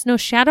realized no,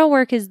 shadow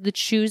work is the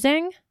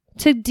choosing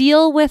to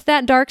deal with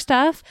that dark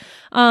stuff.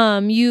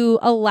 You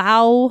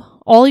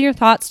allow all your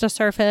thoughts to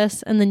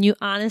surface and then you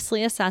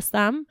honestly assess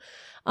them.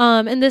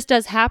 And this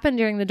does happen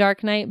during the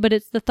dark night, but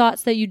it's the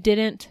thoughts that you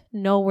didn't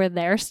know were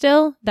there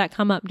still that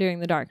come up during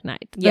the dark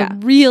night. The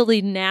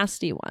really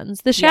nasty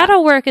ones. The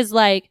shadow work is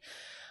like,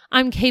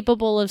 I'm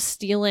capable of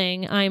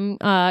stealing. I'm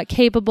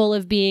capable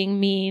of being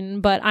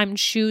mean, but I'm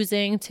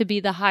choosing to be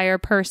the higher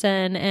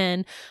person.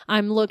 And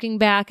I'm looking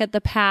back at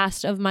the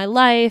past of my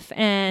life,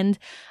 and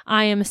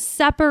I am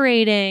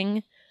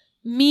separating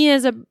me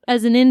as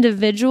an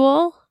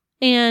individual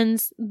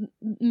and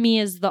me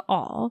as the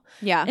all.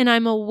 Yeah. And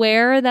I'm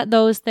aware that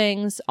those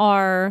things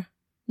are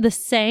the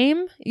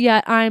same,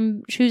 yet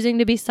I'm choosing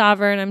to be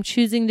sovereign. I'm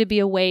choosing to be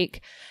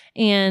awake.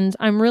 And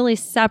I'm really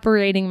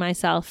separating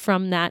myself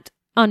from that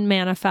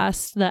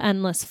unmanifest, the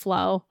endless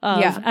flow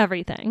of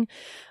everything.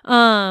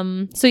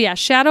 So yeah,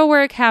 shadow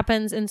work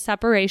happens in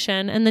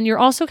separation. And then you're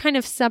also kind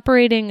of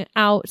separating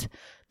out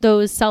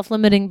those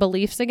self-limiting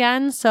beliefs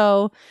again.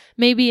 So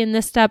maybe in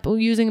this step,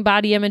 using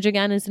body image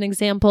again as an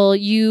example,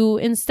 you,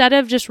 instead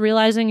of just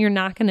realizing you're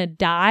not going to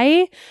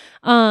die,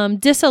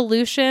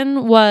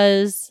 dissolution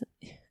with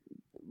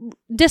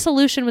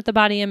the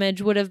body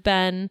image would have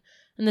been,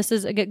 and this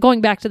is going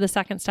back to the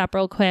second step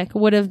real quick,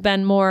 would have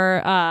been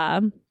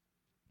more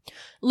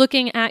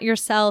looking at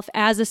yourself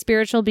as a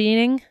spiritual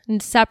being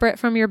and separate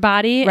from your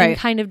body, and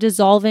kind of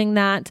dissolving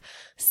that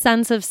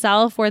sense of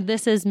self where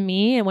this is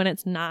me and when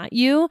it's not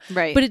you.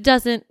 Right. But it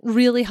doesn't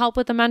really help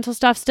with the mental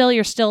stuff still.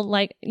 You're still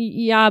like,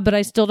 yeah, but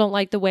I still don't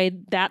like the way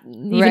that,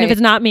 even if it's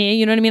not me,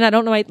 you know what I mean? I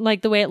don't know,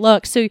 like the way it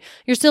looks. So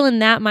you're still in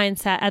that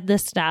mindset at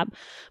this step.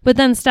 But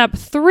then step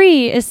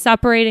 3 is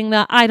separating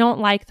the I don't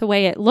like the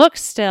way it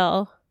looks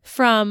still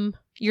from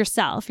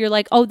yourself. You're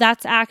like, oh,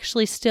 that's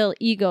actually still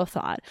ego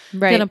thought.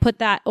 Right. I'm gonna put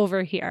that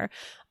over here.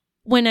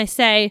 When I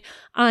say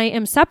I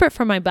am separate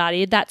from my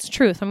body, that's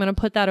truth. I'm going to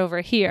put that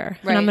over here.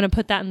 Right. And I'm going to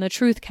put that in the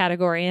truth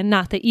category and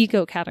not the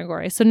ego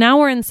category. So now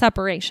we're in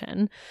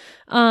separation.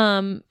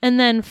 And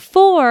then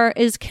 4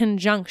 is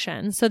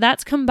conjunction. So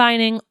that's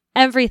combining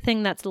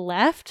everything that's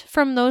left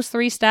from those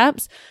 3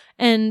 steps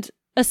and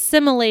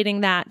assimilating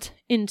that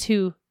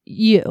into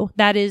you.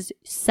 That is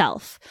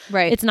self.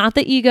 Right. It's not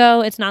the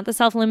ego. It's not the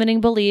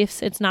self-limiting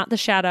beliefs. It's not the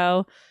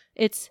shadow.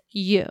 It's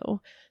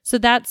you. So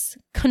that's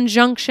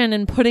conjunction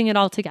and putting it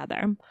all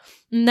together.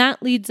 And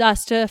that leads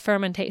us to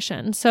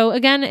fermentation. So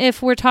again,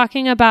 if we're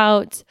talking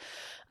about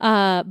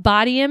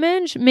body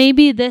image,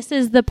 maybe this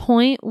is the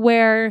point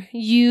where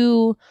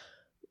you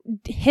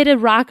hit a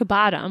rock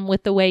bottom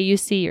with the way you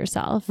see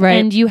yourself. Right.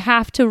 And you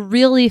have to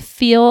really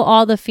feel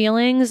all the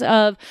feelings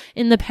of,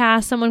 in the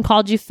past, someone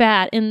called you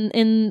fat.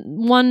 In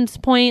one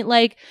point,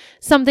 like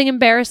something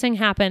embarrassing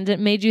happened. It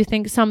made you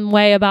think some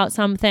way about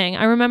something.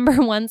 I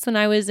remember once when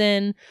I was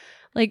in,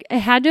 like, it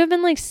had to have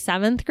been like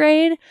 7th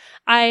grade.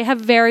 I have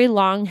very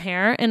long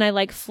hair, and I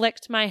like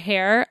flicked my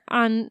hair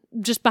on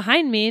just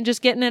behind me,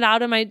 just getting it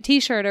out of my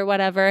t-shirt or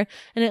whatever.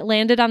 And it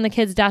landed on the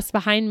kid's desk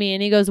behind me.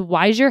 And he goes,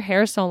 "Why is your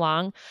hair so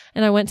long?"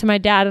 And I went to my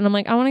dad and I'm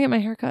like, "I want to get my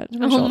hair cut."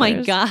 Oh my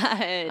God.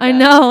 I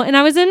know. And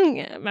I was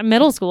in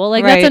middle school.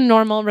 Like that's a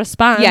normal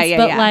response. Yeah.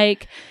 But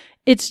like,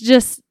 it's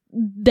just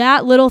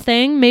that little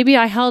thing. Maybe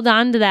I held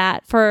on to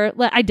that for,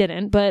 I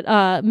didn't,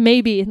 but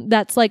maybe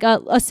that's like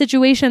a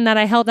situation that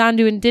I held on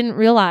to and didn't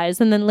realize.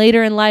 And then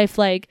later in life,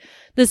 like,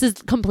 this is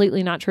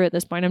completely not true at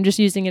this point. I'm just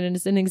using it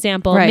as an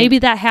example. Right. Maybe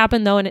that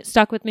happened though, and it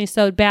stuck with me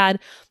so bad.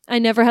 I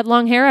never had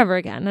long hair ever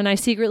again. And I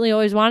secretly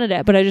always wanted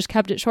it, but I just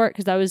kept it short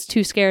because I was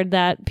too scared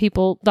that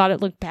people thought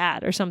it looked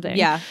bad or something.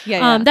 Yeah.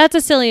 That's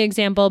a silly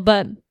example,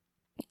 but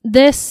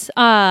this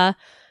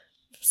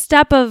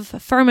step of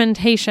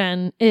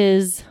fermentation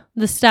is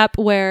the step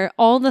where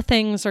all the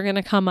things are going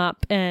to come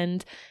up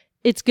and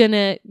it's going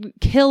to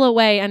kill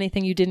away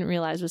anything you didn't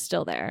realize was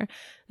still there.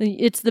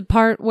 It's the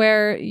part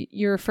where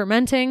you're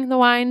fermenting the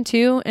wine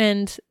too.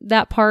 And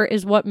that part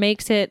is what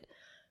makes it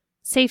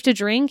safe to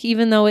drink,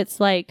 even though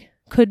it's like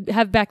could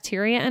have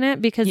bacteria in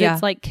it, because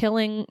it's like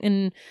killing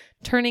and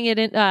turning it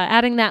in,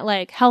 adding that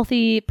like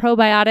healthy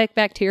probiotic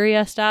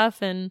bacteria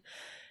stuff. And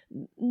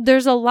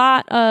there's a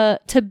lot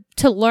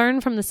to learn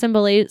from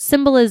the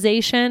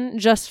symbolization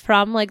just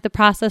from like the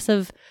process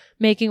of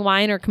making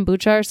wine or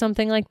kombucha or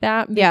something like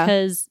that,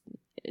 because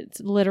it's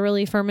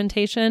literally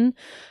fermentation.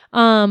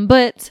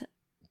 But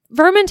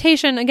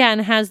fermentation again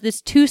has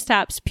this 2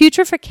 steps.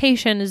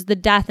 Putrefaction is the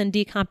death and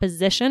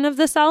decomposition of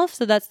the self,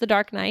 so that's the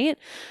dark night.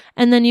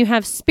 And then you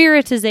have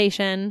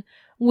spiritization,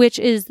 which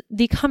is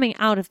the coming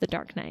out of the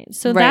dark night.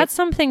 So that's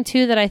something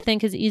too that I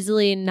think is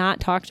easily not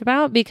talked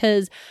about,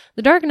 because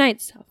the dark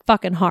night's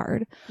fucking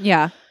hard.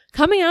 Yeah.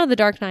 Coming out of the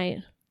dark night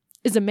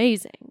is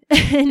amazing.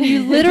 And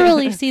you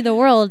literally see the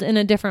world in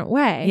a different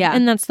way. Yeah.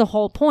 And that's the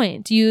whole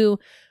point. You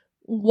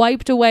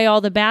wiped away all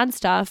the bad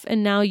stuff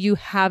and now you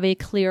have a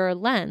clearer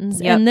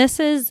lens. Yep. And this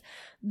is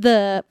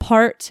the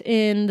part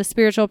in the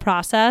spiritual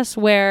process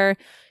where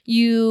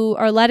you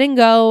are letting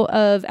go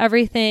of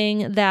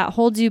everything that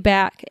holds you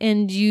back,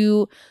 and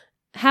you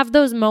have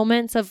those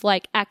moments of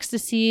like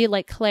ecstasy,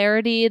 like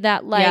clarity,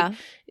 that like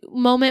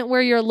moment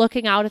where you're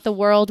looking out at the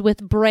world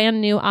with brand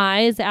new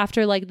eyes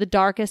after like the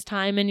darkest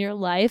time in your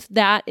life.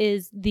 That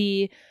is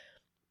the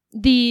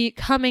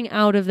coming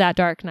out of that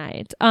dark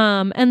night.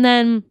 And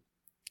then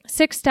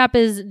 6th step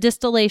is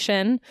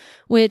distillation,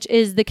 which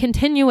is the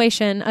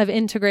continuation of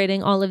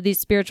integrating all of these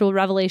spiritual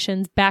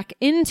revelations back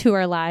into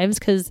our lives,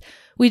 because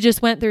we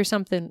just went through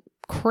something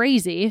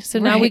crazy. So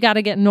now we Right. got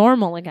to get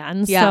normal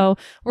again. Yeah. So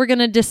we're going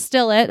to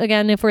distill it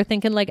again. If we're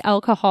thinking like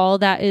alcohol,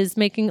 that is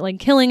making like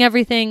killing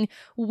everything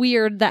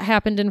weird that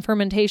happened in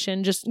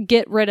fermentation, just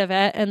get rid of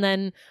it and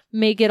then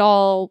make it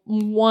all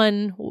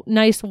one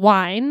nice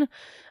wine.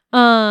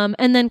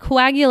 And then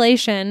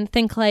coagulation,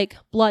 think like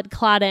blood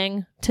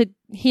clotting to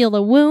heal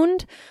a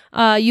wound.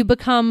 You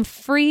become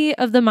free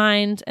of the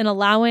mind and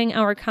allowing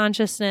our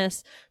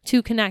consciousness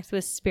to connect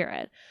with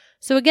spirit.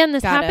 So again,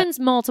 this Got it. happens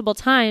multiple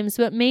times,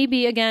 but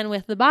maybe again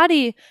with the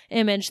body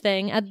image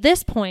thing at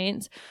this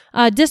point,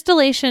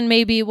 distillation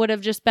maybe would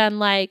have just been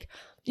like,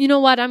 you know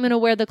what, I'm going to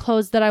wear the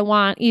clothes that I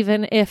want,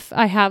 even if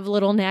I have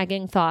little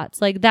nagging thoughts.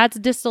 Like that's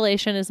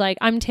distillation is like,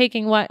 I'm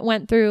taking what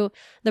went through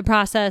the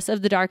process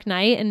of the dark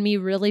night and me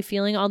really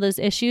feeling all those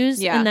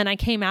issues. Yeah. And then I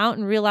came out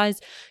and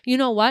realized, you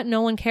know what,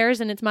 no one cares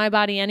and it's my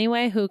body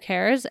anyway. Who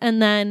cares?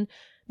 And then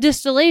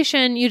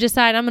distillation, you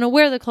decide I'm going to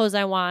wear the clothes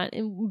I want,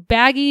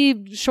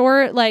 baggy,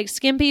 short, like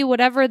skimpy,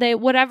 whatever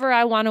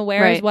I want to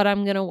wear is Right. what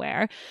I'm going to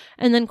wear.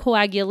 And then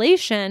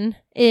coagulation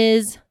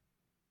is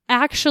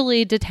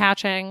actually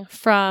detaching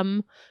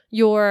from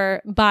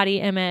your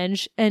body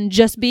image and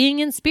just being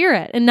in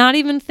spirit and not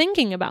even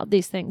thinking about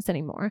these things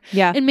anymore.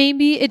 Yeah. And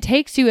maybe it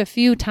takes you a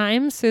few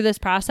times through this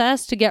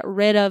process to get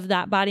rid of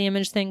that body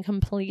image thing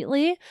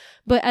completely.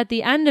 But at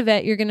the end of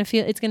it, you're going to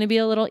feel it's going to be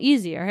a little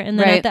easier. And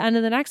then Right. at the end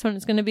of the next one,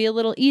 it's going to be a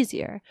little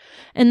easier.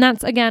 And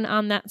that's again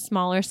on that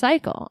smaller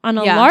cycle. On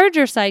a Yeah.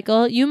 larger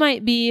cycle, you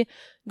might be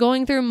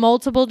going through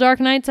multiple dark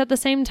nights at the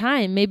same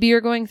time. Maybe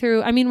you're going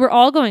through, I mean, we're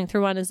all going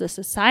through one as a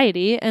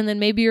society. And then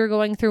maybe you're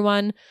going through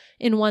one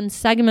in one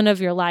segment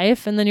of your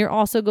life. And then you're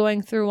also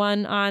going through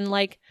one on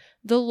like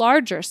the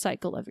larger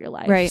cycle of your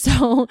life. Right.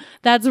 So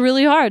that's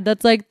really hard.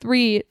 That's like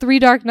three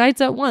dark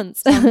nights at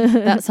once.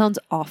 That sounds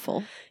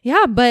awful.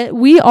 Yeah, but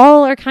we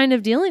all are kind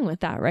of dealing with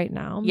that right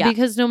now. Yeah.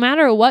 Because no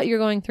matter what you're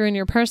going through in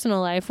your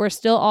personal life, we're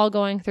still all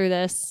going through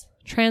this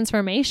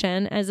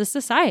transformation as a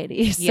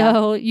society. Yeah.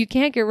 So you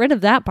can't get rid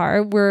of that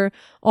part. We're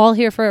all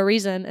here for a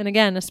reason. And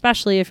again,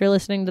 especially if you're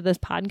listening to this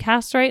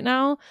podcast right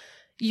now,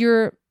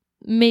 you're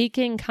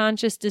making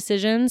conscious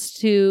decisions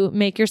to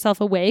make yourself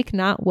awake,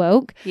 not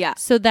woke. Yeah.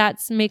 So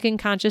that's making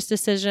conscious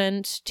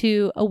decisions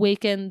to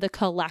awaken the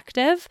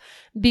collective,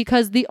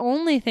 because the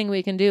only thing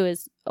we can do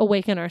is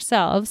awaken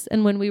ourselves.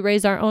 And when we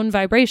raise our own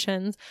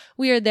vibrations,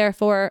 we are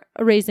therefore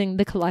raising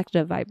the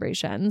collective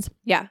vibrations.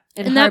 Yeah.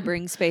 And And that-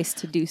 harboring space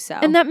to do so.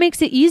 And that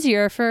makes it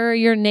easier for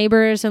your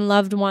neighbors and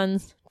loved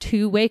ones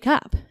to wake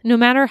up, no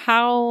matter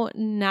how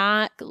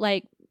not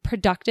like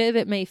productive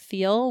it may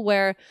feel.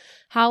 Where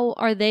how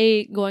are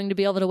they going to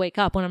be able to wake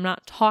up when I'm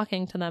not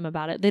talking to them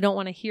about it? They don't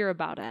want to hear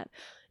about it.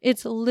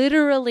 It's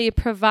literally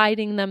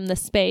providing them the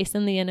space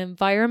and the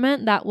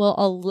environment that will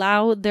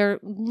allow their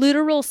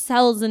literal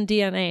cells and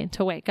DNA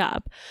to wake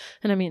up.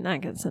 And I mean,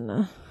 that gets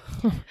into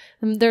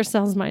their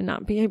cells might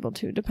not be able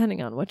to,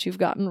 depending on what you've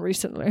gotten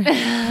recently.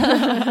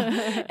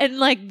 And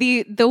like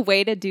the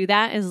way to do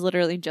that is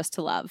literally just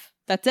to love.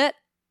 That's it.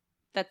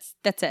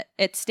 That's it.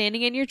 It's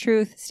standing in your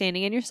truth,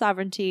 standing in your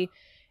sovereignty,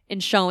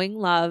 and showing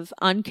love,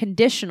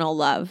 unconditional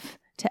love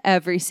to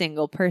every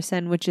single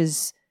person, which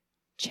is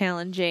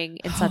challenging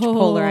in such Oh.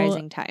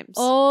 polarizing times.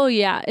 Oh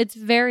yeah, it's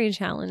very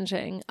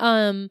challenging.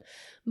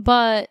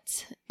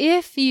 But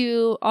if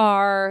you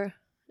are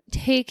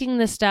taking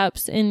the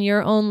steps in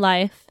your own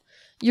life,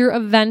 you're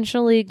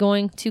eventually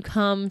going to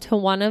come to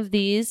one of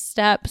these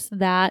steps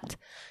that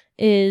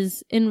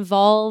is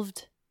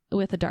involved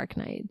with a dark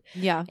night.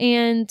 Yeah.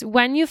 And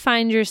when you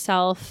find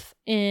yourself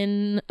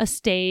in a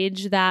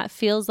stage that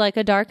feels like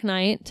a dark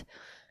night,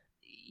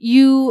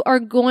 you are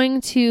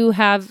going to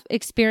have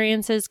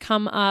experiences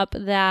come up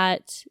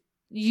that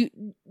you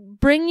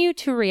bring you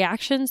to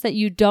reactions that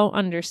you don't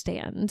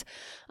understand.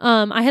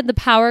 I had the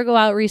power go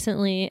out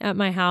recently at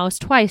my house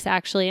twice,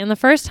 actually. And the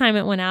first time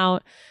it went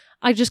out,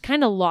 I just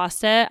kind of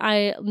lost it.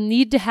 I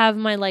need to have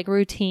my like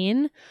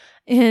routine.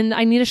 And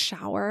I need a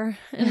shower.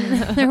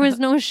 And there was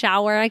no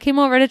shower. I came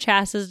over to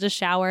Chas's to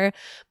shower,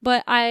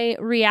 but I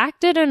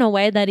reacted in a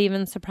way that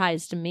even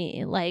surprised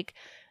me. Like,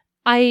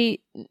 I,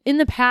 in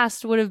the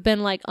past, would have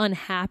been like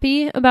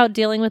unhappy about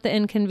dealing with the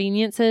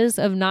inconveniences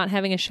of not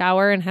having a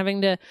shower and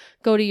having to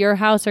go to your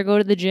house or go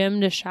to the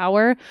gym to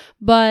shower.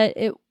 But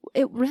it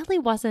really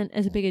wasn't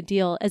as big a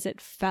deal as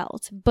it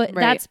felt. But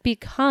Right. that's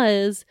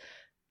because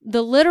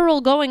the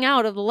literal going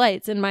out of the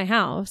lights in my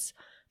house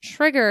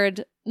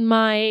triggered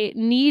my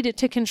need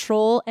to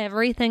control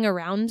everything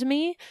around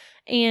me,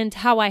 and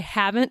how I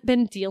haven't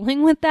been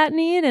dealing with that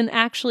need and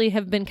actually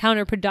have been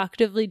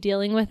counterproductively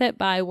dealing with it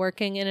by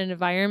working in an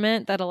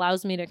environment that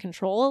allows me to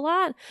control a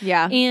lot.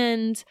 Yeah.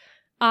 And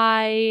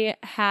I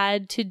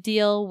had to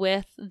deal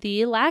with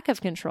the lack of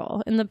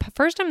control. And the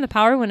first time the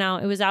power went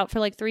out, it was out for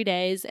like 3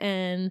 days,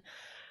 and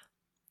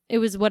it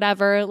was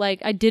whatever.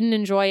 Like, I didn't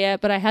enjoy it,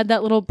 but I had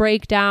that little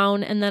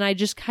breakdown, and then I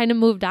just kind of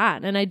moved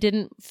on, and I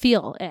didn't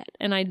feel it.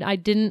 And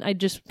I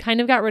just kind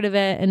of got rid of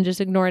it and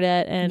just ignored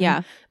it and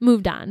Yeah.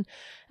 moved on.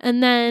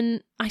 And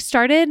then I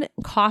started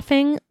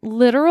coughing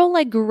literal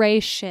like gray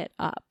shit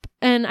up.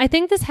 and I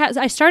think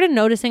I started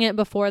noticing it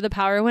before the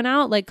power went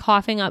out, like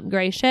coughing up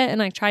gray shit,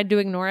 and I tried to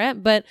ignore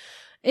it, but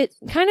it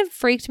kind of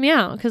freaked me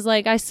out because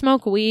like I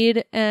smoke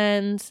weed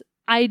and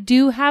I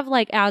do have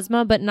like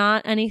asthma, but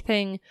not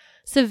anything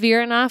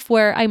severe enough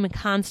where I'm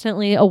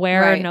constantly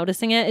aware or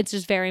noticing it. It's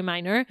just very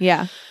minor.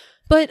 Yeah.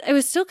 But it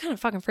was still kind of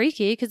fucking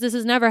freaky because this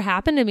has never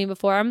happened to me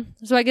before.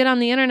 So I get on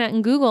the internet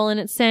and Google, and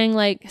it's saying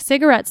like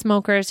cigarette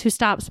smokers who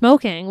stop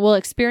smoking will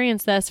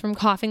experience this from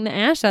coughing the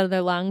ash out of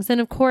their lungs.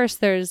 And of course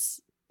there's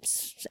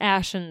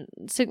ash and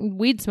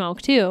weed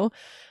smoke too.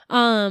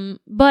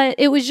 But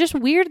it was just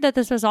weird that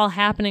this was all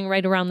happening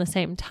right around the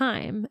same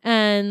time.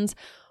 And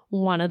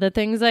one of the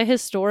things I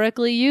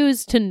historically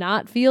use to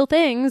not feel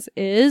things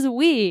is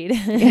weed.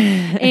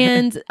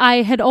 And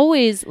I had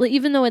always,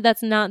 even though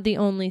that's not the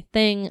only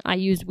thing I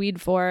use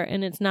weed for,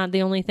 and it's not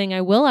the only thing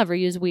I will ever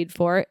use weed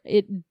for,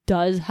 it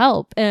does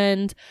help.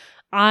 And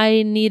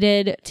I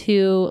needed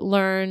to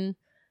learn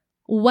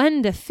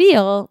when to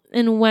feel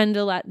and when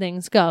to let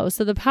things go.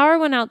 So the power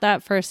went out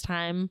that first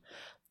time,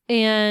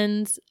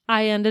 and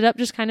I ended up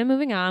just kind of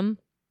moving on.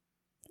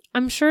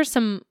 I'm sure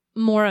some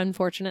more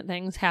unfortunate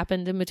things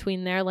happened in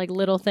between there, like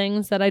little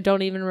things that I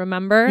don't even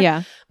remember.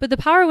 Yeah. But the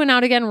power went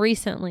out again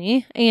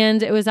recently,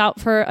 and it was out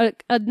for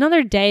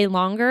another day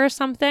longer or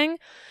something.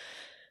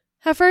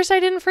 At first, I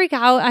didn't freak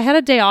out. I had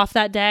a day off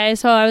that day,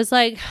 so I was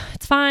like,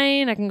 it's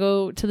fine. I can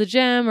go to the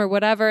gym or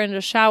whatever and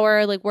just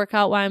shower, like work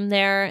out while I'm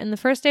there. And the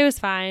first day was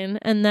fine.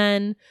 And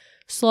then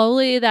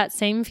slowly that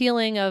same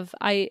feeling of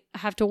I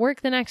have to work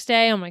the next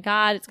day. Oh my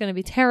God, it's going to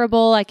be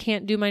terrible. I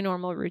can't do my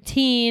normal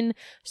routine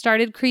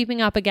started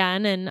creeping up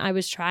again. And I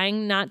was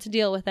trying not to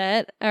deal with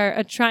it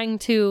or trying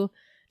to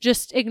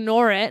just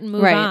ignore it and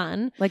move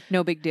on. Like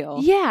no big deal.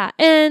 Yeah.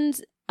 And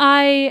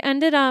I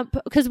ended up,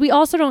 because we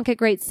also don't get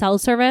great cell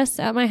service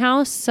at my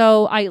house.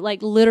 So I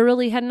like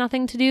literally had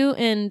nothing to do,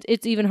 and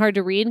it's even hard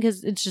to read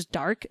because it's just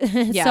dark.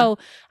 Yeah. So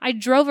I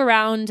drove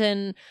around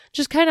and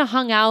just kind of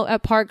hung out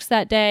at parks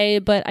that day,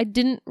 but I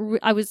didn't,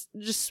 I was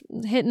just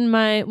hitting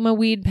my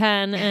weed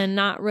pen and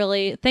not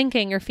really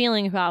thinking or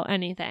feeling about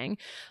anything.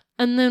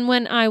 And then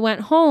when I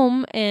went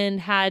home and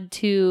had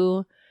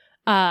to,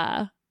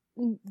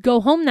 go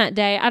home that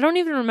day, I don't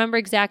even remember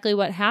exactly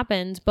what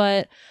happened,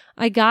 but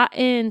I got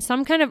in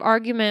some kind of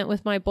argument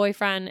with my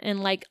boyfriend,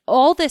 and like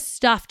all this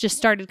stuff just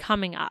started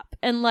coming up,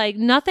 and like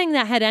nothing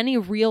that had any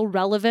real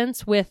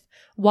relevance with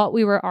what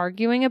we were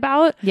arguing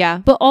about. Yeah.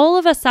 But all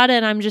of a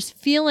sudden I'm just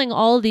feeling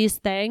all these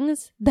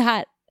things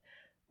that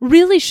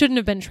really shouldn't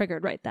have been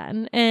triggered right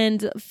then.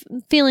 And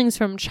feelings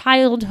from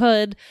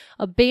childhood,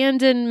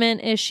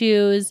 abandonment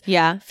issues,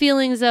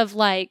 feelings of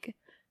like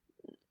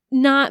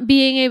not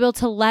being able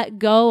to let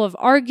go of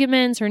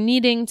arguments or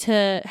needing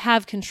to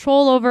have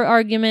control over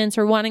arguments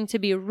or wanting to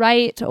be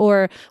right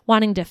or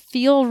wanting to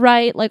feel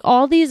right. Like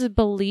all these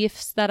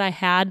beliefs that I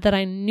had that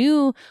I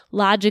knew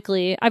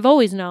logically, I've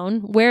always known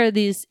where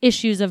these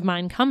issues of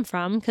mine come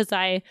from because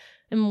I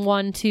am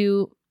one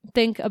to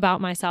think about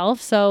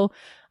myself. So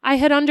I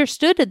had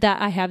understood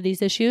that I have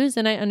these issues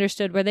and I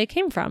understood where they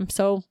came from.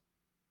 So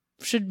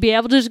should be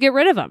able to just get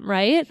rid of them,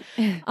 right?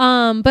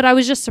 But I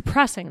was just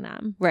suppressing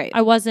them. Right.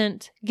 I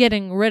wasn't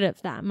getting rid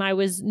of them. I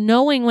was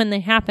knowing when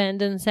they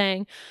happened and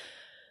saying,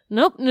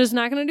 nope, I'm just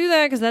not going to do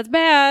that because that's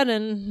bad.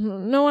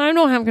 And no, I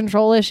don't have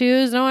control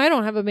issues. No, I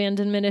don't have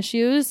abandonment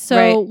issues.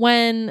 So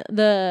when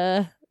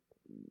the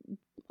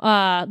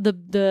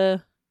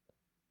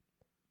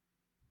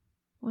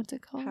what's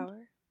it called? Power.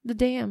 The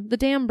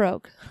dam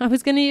broke. I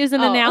was going to use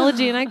an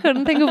analogy and I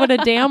couldn't think of what a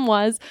dam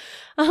was.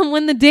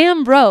 When the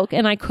dam broke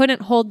and I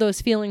couldn't hold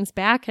those feelings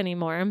back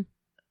anymore,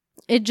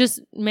 it just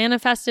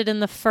manifested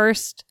in the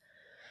first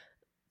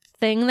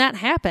thing that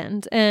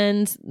happened,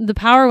 and the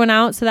power went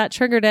out. So that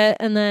triggered it.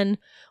 And then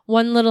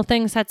one little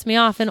thing sets me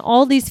off and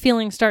all these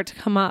feelings start to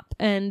come up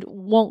and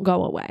won't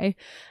go away.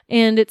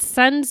 And it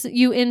sends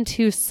you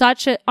into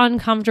such an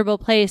uncomfortable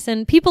place,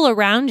 and people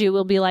around you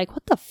will be like,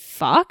 what the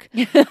fuck?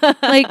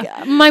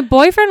 Like my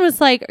boyfriend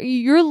was like,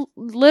 you're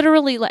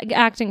literally like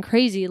acting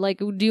crazy.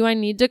 Like, do I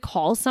need to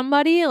call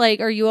somebody? Like,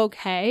 are you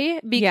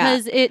okay?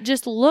 Because it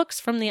just looks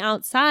from the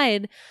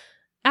outside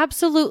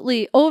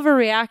absolutely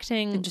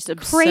overreacting, and just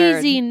absurd.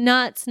 Crazy,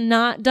 nuts,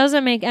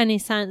 doesn't make any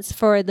sense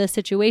for the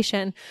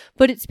situation.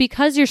 But it's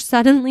because you're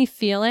suddenly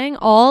feeling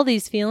all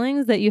these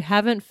feelings that you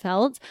haven't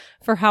felt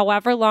for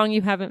however long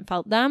you haven't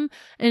felt them,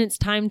 and it's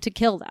time to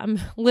kill them,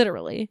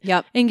 literally.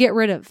 Yep. And get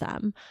rid of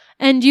them.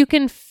 And you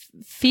can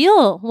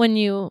feel when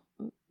you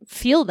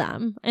feel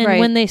them and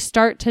when they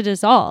start to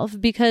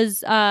dissolve,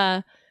 because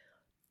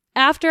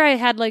after I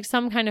had like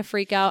some kind of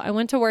freak out, I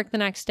went to work the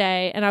next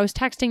day and I was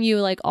texting you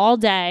like all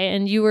day,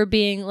 and you were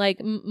being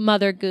like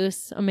mother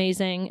goose,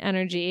 amazing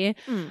energy.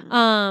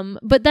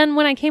 But then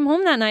when I came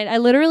home that night, I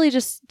literally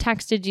just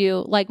texted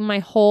you like my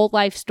whole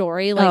life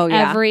story, like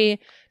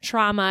every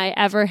trauma I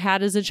ever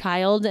had as a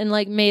child, and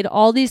like made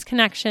all these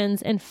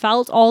connections and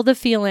felt all the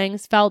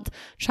feelings, felt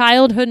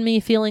childhood me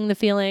feeling the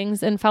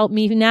feelings and felt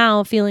me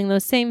now feeling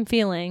those same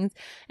feelings.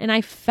 And I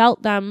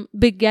felt them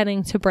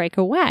beginning to break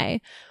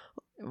away.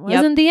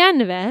 Wasn't the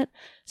end of it.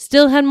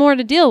 Still had more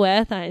to deal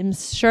with. I'm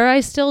sure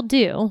I still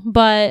do,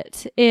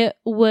 but it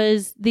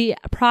was the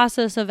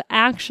process of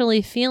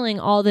actually feeling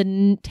all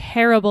the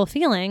terrible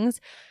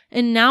feelings.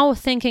 And now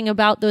thinking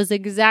about those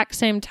exact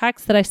same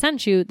texts that I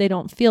sent you, they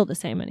don't feel the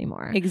same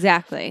anymore.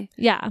 Exactly.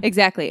 Yeah.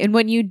 Exactly. And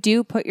when you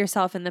do put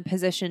yourself in the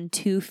position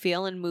to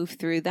feel and move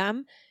through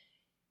them,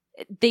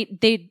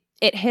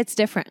 it hits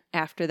different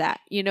after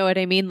that. You know what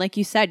I mean? Like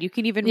you said, you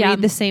can even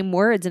read the same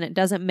words and it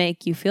doesn't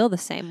make you feel the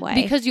same way.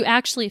 Because you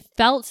actually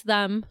felt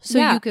them so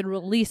Yeah. you could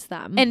release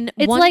them. And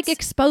it's once- like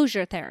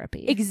exposure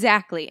therapy.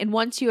 Exactly. And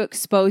once you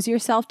expose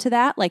yourself to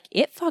that, like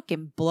it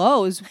fucking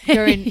blows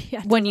during Yeah,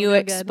 it when doesn't you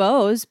feel good.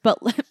 expose. But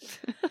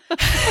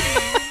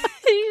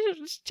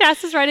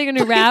Chas is writing a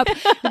new rap.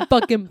 It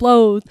fucking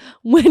blows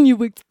when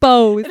you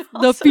expose the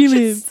also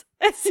feelings.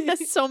 it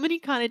has so many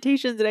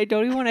connotations that I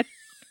don't even want to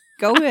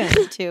go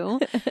into.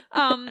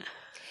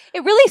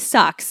 It really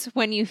sucks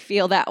when you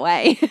feel that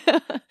way.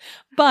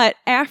 But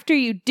after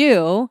you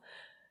do,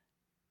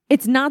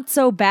 it's not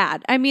so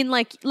bad. I mean,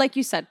 like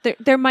you said,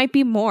 there might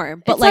be more.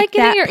 But It's like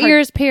getting that your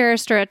ears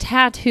pierced or a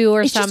tattoo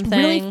or it's something. just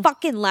really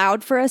fucking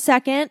loud for a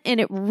second and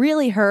it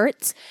really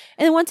hurts.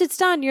 And then once it's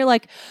done, you're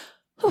like,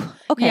 "Whew,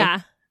 okay.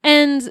 Yeah.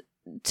 And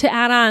to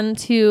add on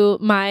to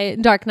my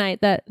dark night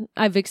that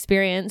I've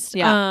experienced,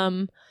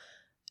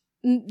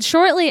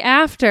 shortly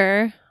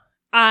after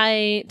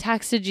I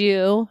texted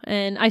you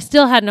and I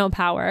still had no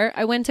power.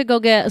 I went to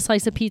go get a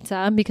slice of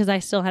pizza because I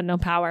still had no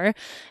power.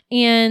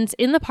 And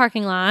in the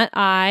parking lot,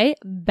 I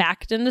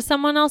backed into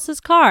someone else's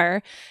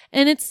car.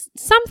 And it's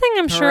something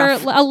I'm sure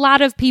Rough. a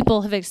lot of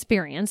people have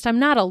experienced. I'm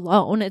not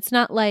alone. It's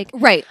not like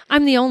Right.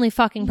 I'm the only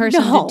fucking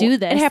person No, to do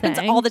this. It happens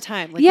thing. all the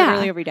time, like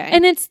literally every day.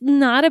 And it's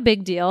not a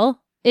big deal.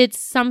 It's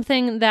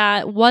something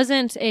that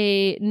wasn't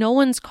no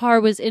one's car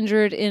was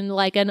injured in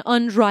like an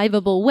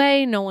undrivable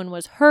way. No one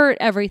was hurt.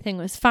 Everything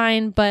was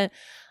fine. But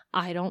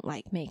I don't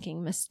like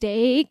making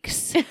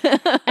mistakes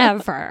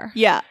ever.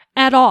 yeah.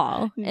 At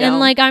all. No. And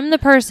like I'm the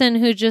person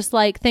who just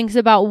like thinks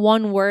about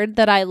one word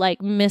that I like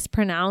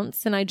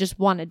mispronounce and I just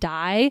want to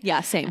die.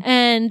 Yeah, same.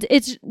 And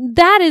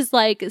that is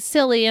like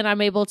silly and I'm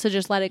able to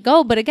just let it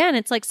go. But again,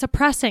 it's like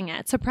suppressing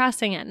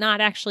it,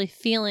 not actually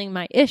feeling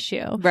my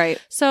issue.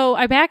 Right. So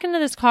I back into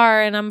this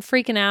car and I'm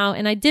freaking out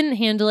and I didn't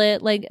handle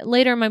it. Like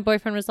later my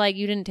boyfriend was like,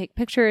 you didn't take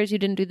pictures, you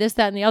didn't do this,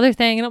 that, and the other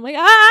thing. And I'm like,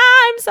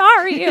 I'm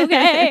sorry.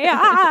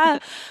 Okay.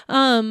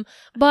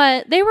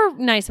 But they were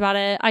nice about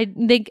it. I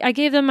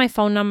gave them my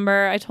phone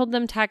number. I told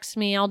them text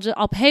me.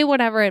 I'll pay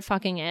whatever it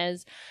fucking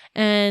is.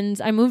 And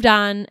I moved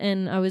on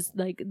and I was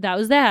like, that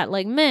was that.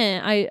 Like,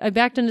 man, I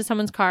backed into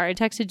someone's car. I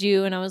texted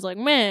you and I was like,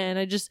 man,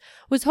 I just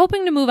was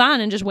hoping to move on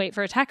and just wait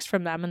for a text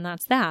from them. And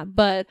that's that.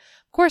 But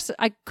of course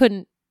I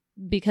couldn't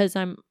because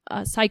I'm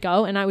a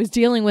psycho and I was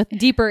dealing with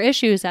deeper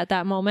issues at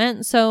that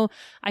moment. So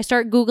I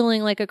start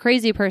Googling like a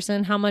crazy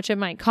person how much it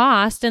might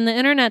cost. And the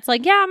internet's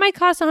like, yeah, it might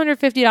cost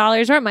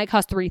 $150 or it might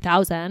cost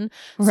 $3,000.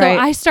 So Right.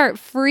 I start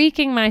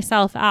freaking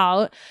myself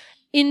out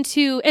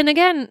and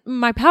again,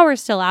 my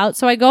power's still out.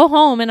 So I go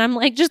home and I'm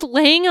like just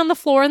laying on the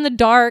floor in the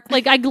dark.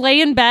 Like I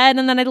lay in bed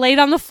and then I laid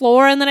on the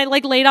floor and then I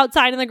like laid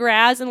outside in the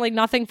grass and like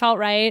nothing felt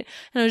right.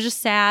 And I was just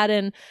sad.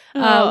 And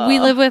we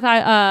live with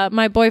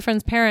my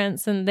boyfriend's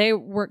parents and they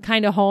were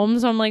kind of home.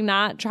 So I'm like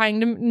not trying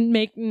to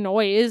make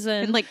noise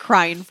and like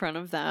cry in front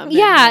of them.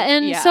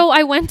 So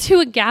I went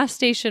to a gas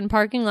station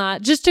parking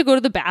lot just to go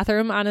to the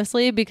bathroom,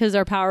 honestly, because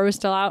our power was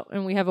still out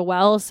and we have a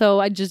well. So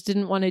I just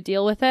didn't want to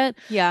deal with it.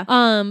 Yeah.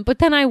 But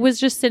then I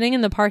was just sitting in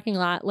the parking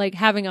lot, like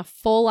having a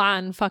full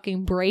on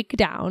fucking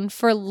breakdown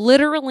for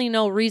literally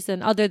no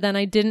reason other than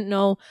I didn't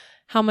know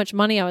how much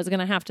money I was going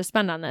to have to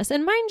spend on this.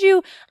 And mind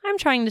you, I'm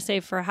trying to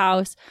save for a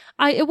house.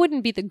 It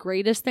wouldn't be the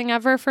greatest thing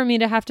ever for me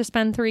to have to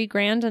spend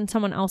 $3,000 on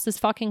someone else's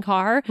fucking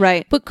car.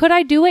 Right. But could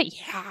I do it?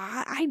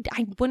 Yeah,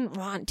 I wouldn't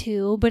want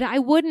to, but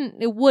it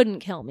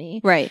wouldn't kill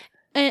me. Right.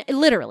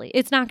 Literally,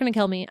 it's not going to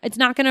kill me. It's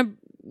not going to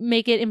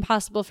make it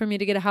impossible for me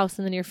to get a house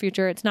in the near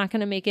future. It's not going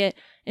to make it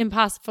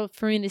impossible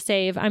for me to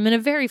save. I'm in a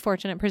very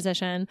fortunate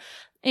position.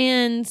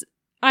 And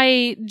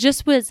I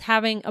just was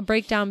having a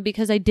breakdown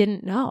because I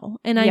didn't know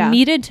and I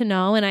needed to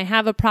know. And I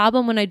have a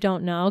problem when I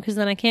don't know because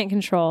then I can't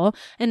control.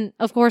 And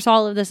of course,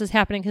 all of this is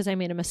happening because I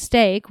made a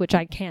mistake, which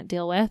I can't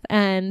deal with.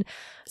 And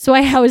so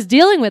I was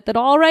dealing with it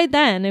all right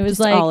then. It was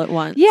Just like all at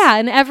once. Yeah.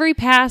 And every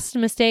past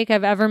mistake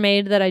I've ever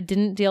made that I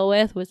didn't deal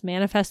with was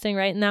manifesting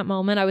right in that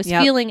moment. I was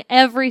feeling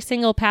every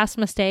single past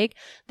mistake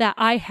that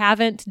I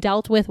haven't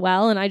dealt with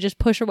well. And I just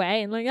push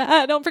away and like,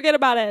 don't forget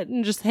about it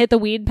and just hit the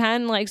weed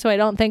pen. Like, so I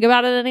don't think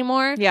about it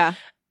anymore. Yeah.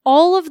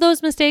 All of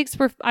those mistakes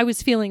I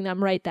was feeling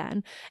them right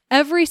then.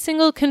 Every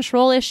single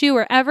control issue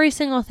or every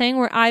single thing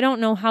where I don't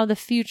know how the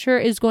future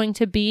is going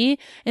to be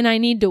and I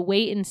need to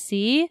wait and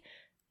see,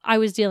 I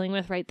was dealing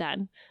with right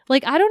then.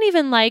 Like,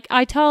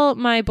 I tell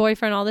my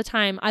boyfriend all the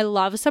time, I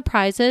love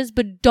surprises,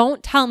 but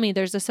don't tell me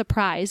there's a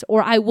surprise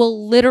or I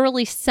will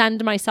literally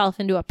send myself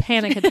into a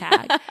panic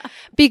attack.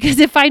 Because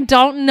if I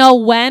don't know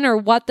when or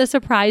what the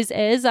surprise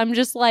is, I'm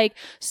just like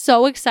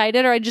so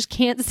excited, or I just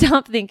can't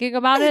stop thinking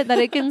about it that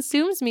it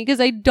consumes me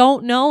because I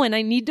don't know and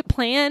I need to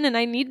plan and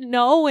I need to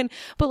know.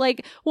 But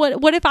like,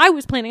 what if I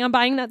was planning on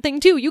buying that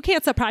thing too? You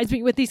can't surprise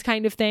me with these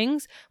kind of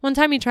things. One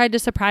time he tried to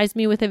surprise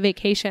me with a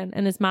vacation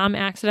and his mom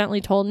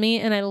accidentally told me,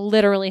 and I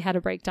literally had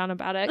a breakdown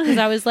about it because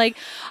I was like,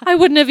 I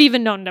wouldn't have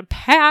even known to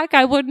pack.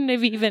 I wouldn't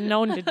have even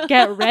known to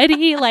get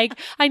ready. Like,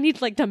 I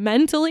need like to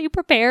mentally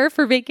prepare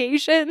for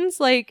vacations.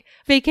 Like,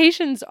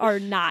 vacations are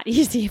not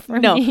easy for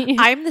me.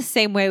 I'm the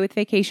same way with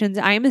vacations.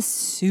 I am a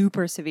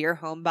super severe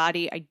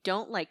homebody. I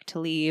don't like to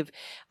leave.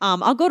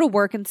 I'll go to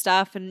work and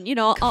stuff, and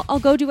I'll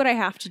go do what I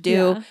have to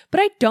do.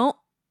 But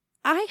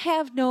I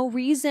have no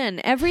reason.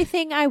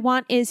 Everything I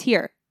want is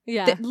here.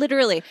 Yeah.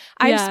 Literally.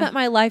 I've spent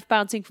my life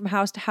bouncing from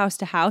house to house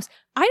to house.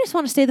 I just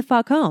want to stay the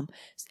fuck home,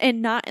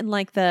 and not in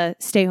like the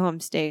stay home,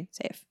 stay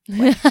safe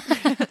way.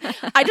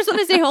 I just want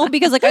to stay home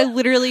because like I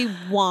literally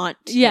want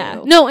to.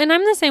 Yeah. No, and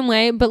I'm the same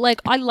way, but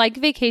like I like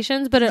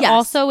vacations, but it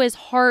also is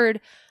hard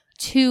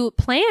to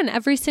plan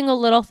every single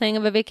little thing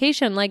of a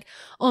vacation. Like,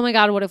 oh my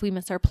God, what if we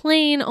miss our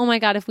plane? Oh my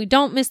God, if we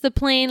don't miss the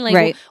plane,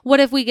 like what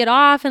if we get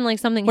off and like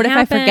something What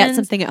happens? if I forget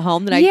something at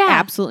home that I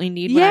absolutely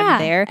need when I'm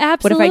there?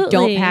 Absolutely. What if I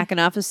don't pack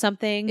enough of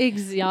something?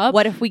 Yup.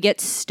 What if we get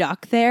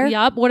stuck there?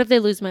 Yup. What if they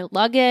lose my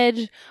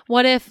luggage?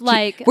 What if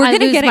like we're I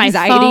gonna lose get my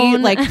anxiety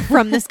phone? like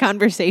from this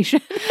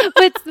conversation?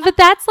 but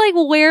that's like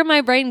where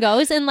my brain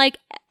goes. And like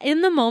in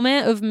the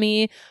moment of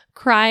me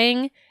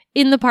crying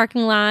in the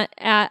parking lot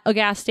at a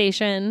gas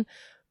station,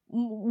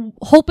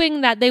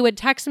 hoping that they would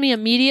text me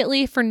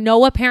immediately for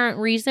no apparent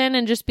reason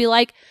and just be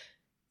like,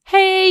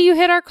 hey, you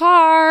hit our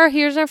car,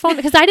 here's our phone,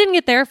 because I didn't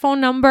get their phone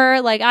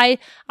number. Like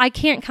I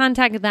can't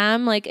contact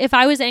them. Like if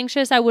I was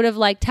anxious, I would have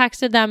like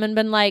texted them and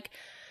been like,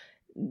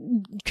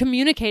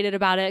 communicated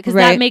about it, because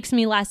that makes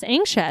me less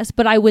anxious,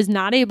 but I was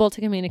not able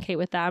to communicate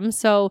with them.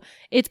 So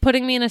it's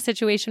putting me in a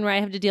situation where I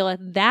have to deal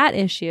with that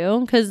issue,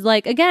 because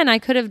like, again, I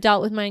could have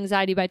dealt with my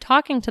anxiety by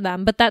talking to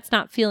them, but that's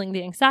not feeling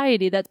the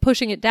anxiety. That's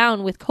pushing it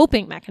down with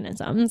coping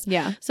mechanisms.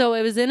 Yeah. So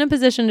I was in a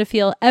position to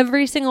feel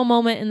every single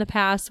moment in the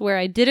past where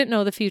I didn't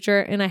know the future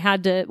and I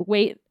had to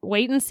wait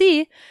and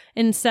see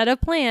instead of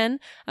plan.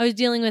 I was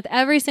dealing with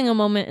every single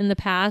moment in the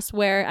past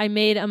where I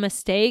made a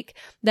mistake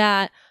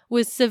that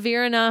was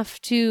severe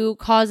enough to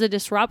cause a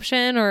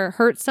disruption or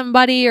hurt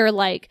somebody, or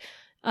like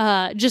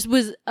just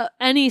was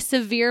any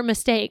severe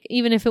mistake,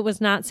 even if it was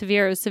not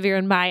severe, it was severe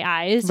in my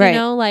eyes,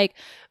 like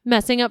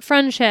messing up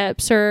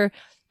friendships or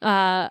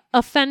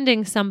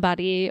offending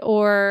somebody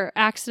or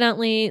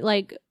accidentally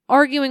like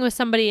arguing with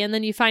somebody and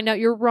then you find out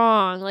you're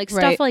wrong, like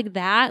stuff like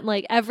that.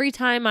 Like every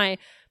time I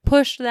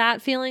pushed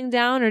that feeling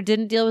down or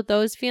didn't deal with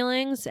those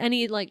feelings,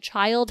 any like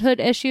childhood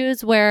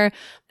issues where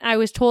I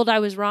was told I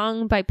was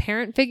wrong by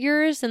parent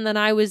figures and then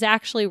I was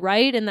actually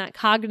right, and that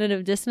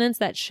cognitive dissonance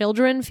that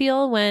children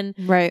feel when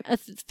a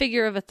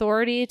figure of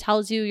authority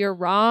tells you you're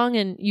wrong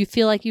and you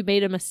feel like you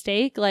made a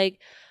mistake. Like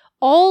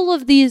all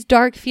of these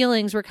dark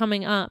feelings were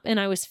coming up and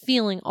I was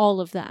feeling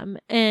all of them.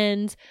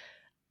 And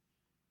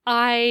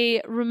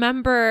I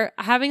remember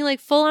having like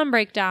full on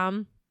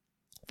breakdown,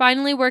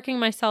 finally working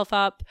myself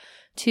up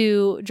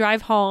to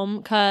drive home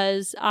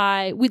because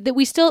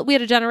we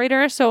had a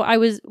generator, so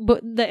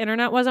the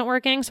internet wasn't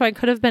working, so I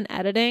could have been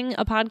editing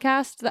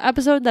the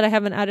episode that I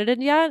haven't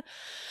edited yet.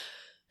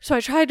 So I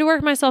tried to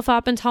work myself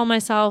up and tell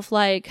myself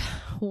like,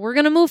 we're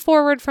going to move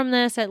forward from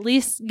this, at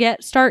least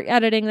start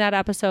editing that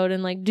episode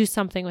and like do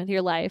something with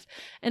your life.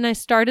 And I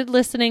started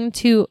listening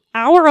to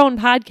our own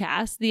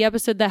podcast. The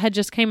episode that had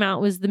just came out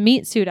was the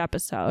meat suit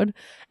episode.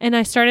 And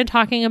I started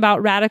talking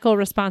about radical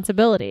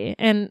responsibility.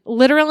 And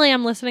literally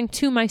I'm listening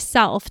to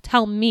myself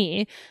tell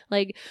me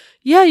like,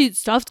 yeah,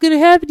 stuff's going to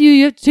happen to you.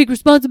 You have to take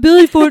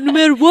responsibility for it no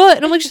matter what.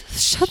 And I'm like,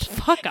 shut the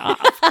fuck up.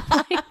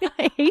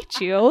 I hate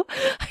you.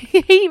 I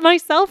hate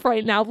myself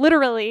right now.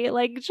 Literally,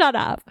 like, shut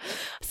up.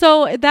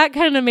 So that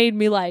kind of made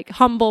me like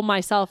humble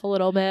myself a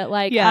little bit.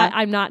 Like,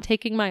 I'm not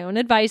taking my own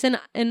advice.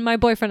 And my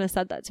boyfriend has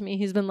said that to me.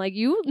 He's been like,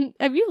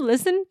 have you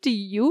listened to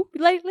you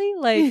lately?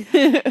 Like,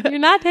 you're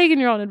not taking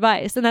your own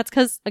advice. And that's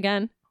because,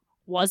 again,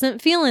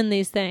 wasn't feeling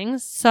these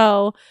things.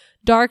 So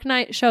dark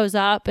night shows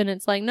up and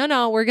it's like,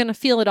 no, we're going to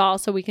feel it all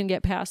so we can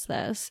get past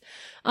this.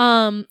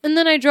 And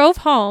then I drove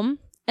home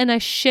and I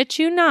shit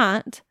you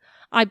not,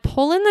 I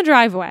pull in the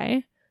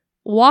driveway,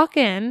 walk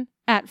in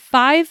at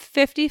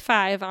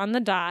 5:55 on the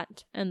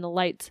dot, and the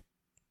lights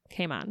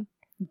came on.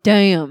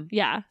 Damn.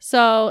 Yeah.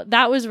 So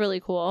that was really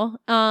cool.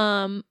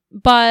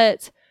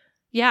 But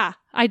yeah,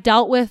 I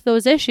dealt with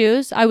those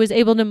issues. I was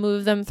able to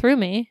move them through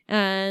me,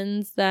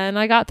 and then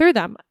I got through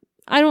them.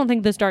 I don't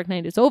think this dark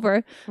night is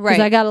over, because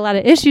I got a lot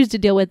of issues to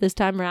deal with this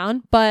time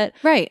around, but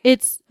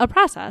it's a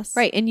process.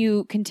 Right. And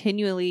you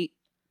continuously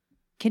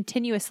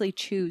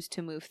choose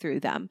to move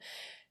through them.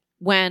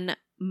 When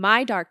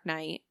my dark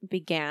night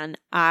began,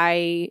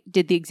 I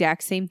did the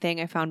exact same thing.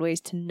 I found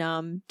ways to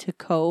numb, to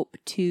cope,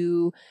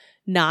 to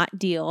not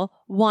deal.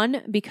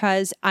 One,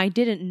 because I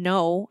didn't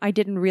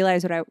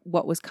realize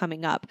what was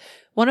coming up.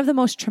 One of the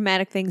most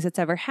traumatic things that's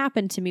ever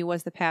happened to me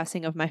was the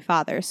passing of my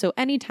father. So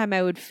anytime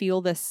I would feel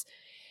this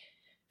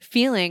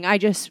feeling, I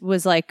just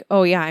was like,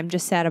 oh yeah, I'm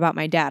just sad about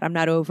my dad. I'm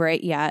not over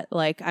it yet.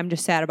 Like, I'm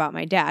just sad about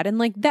my dad. And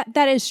like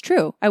that is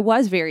true. I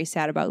was very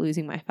sad about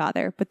losing my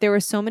father, but there were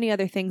so many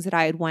other things that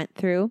I had went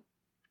through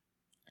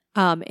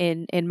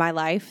in my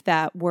life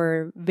that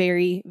were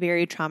very,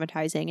 very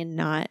traumatizing and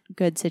not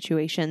good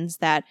situations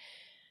that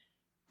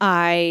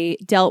I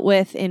dealt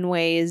with in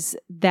ways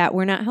that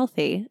were not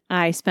healthy.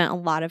 I spent a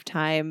lot of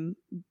time,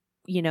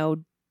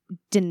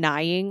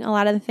 denying a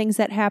lot of the things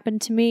that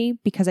happened to me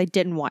because I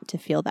didn't want to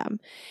feel them.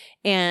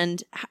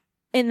 And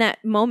in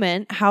that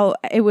moment, how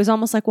it was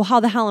almost like, well, how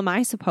the hell am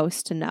I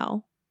supposed to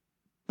know?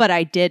 But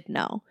I did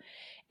know.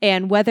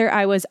 And whether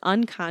I was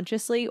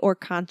unconsciously or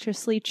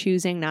consciously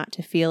choosing not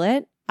to feel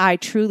it, I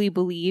truly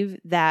believe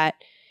that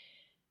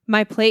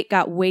my plate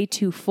got way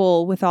too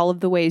full with all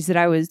of the ways that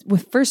I was,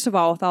 first of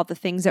all, with all the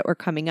things that were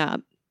coming up.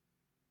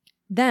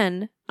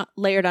 Then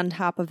layered on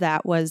top of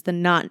that was the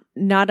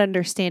not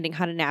understanding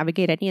how to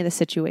navigate any of the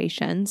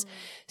situations.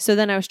 So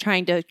then I was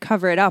trying to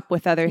cover it up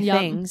with other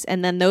things.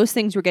 And then those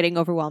things were getting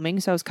overwhelming.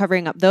 So I was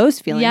covering up those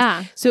feelings.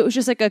 Yeah. So it was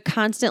just like a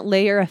constant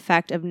layer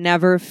effect of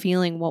never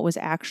feeling what was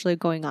actually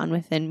going on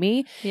within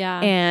me.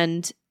 Yeah.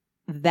 And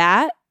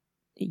that,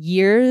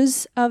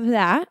 years of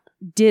that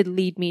did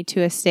lead me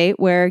to a state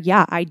where,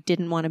 yeah, I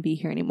didn't want to be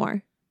here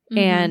anymore. Mm-hmm.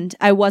 And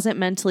I wasn't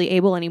mentally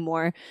able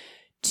anymore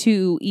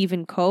to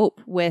even cope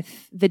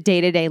with the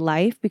day-to-day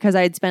life because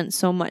I had spent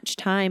so much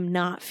time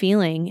not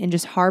feeling and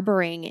just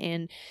harboring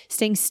and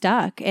staying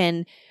stuck.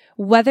 And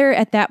whether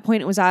at that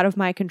point it was out of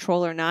my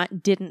control or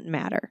not didn't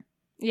matter.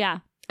 Yeah,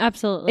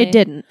 absolutely. It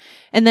didn't.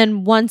 And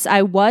then once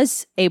I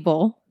was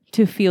able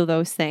to feel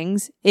those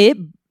things, it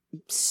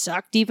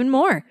sucked even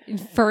more.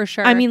 For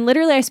sure. I mean,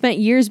 literally, I spent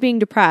years being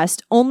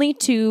depressed only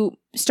to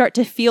start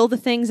to feel the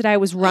things that I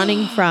was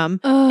running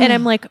from. And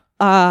I'm like,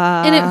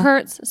 And it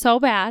hurts so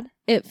bad.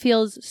 It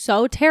feels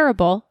so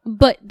terrible,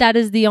 but that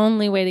is the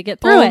only way to get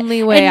through it.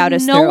 Only way out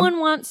is no through. one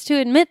wants to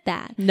admit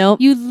that.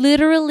 Nope. You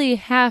literally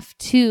have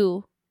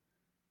to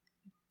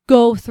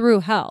go through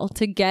hell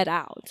to get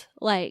out.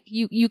 Like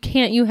you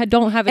can't,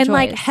 don't have a choice. And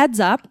like, heads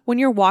up, when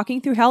you're walking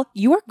through hell,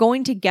 you are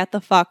going to get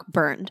the fuck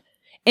burned.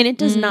 And it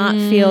does not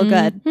feel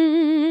good.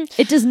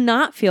 It does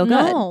not feel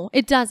good. No,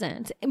 it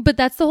doesn't. But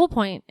that's the whole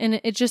point. And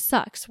it just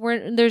sucks.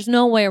 There's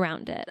no way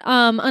around it.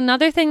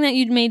 Another thing that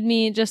you'd made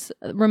me just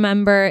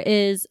remember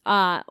is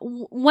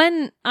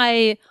when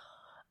I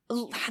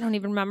don't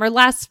even remember,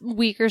 last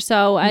week or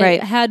so,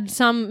 I had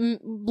some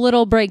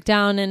little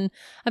breakdown, and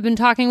I've been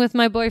talking with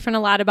my boyfriend a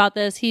lot about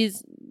this.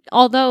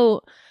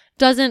 Although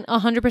doesn't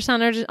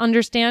 100%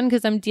 understand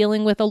because I'm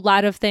dealing with a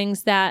lot of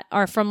things that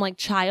are from like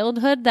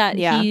childhood that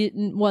he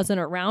wasn't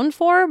around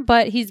for,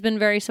 but he's been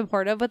very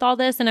supportive with all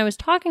this. And I was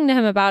talking to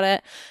him about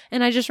it,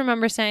 and I just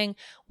remember saying,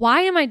 why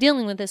am I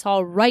dealing with this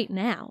all right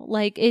now?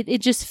 Like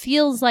it just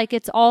feels like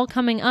it's all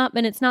coming up,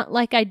 and it's not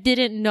like I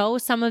didn't know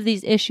some of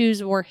these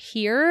issues were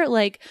here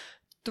like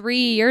 4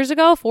 years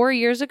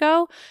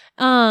ago.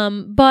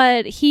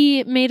 But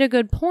he made a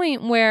good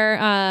point where,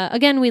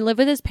 again, we live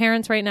with his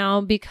parents right now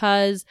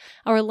because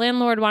our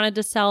landlord wanted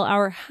to sell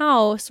our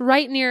house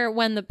right near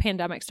when the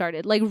pandemic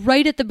started. Like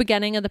right at the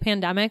beginning of the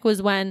pandemic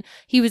was when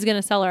he was going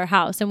to sell our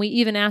house. And we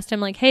even asked him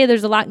like, hey,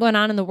 there's a lot going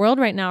on in the world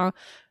right now.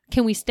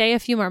 Can we stay a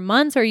few more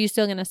months, or are you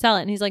still going to sell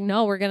it? And he's like,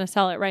 no, we're going to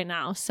sell it right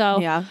now.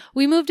 So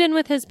we moved in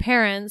with his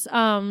parents.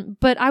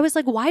 But I was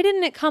like, why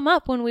didn't it come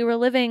up when we were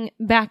living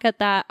back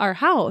at our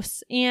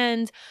house?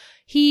 And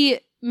he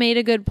made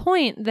a good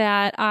point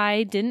that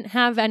I didn't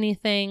have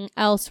anything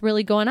else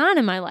really going on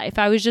in my life.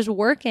 I was just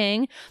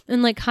working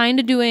and like kind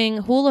of doing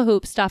hula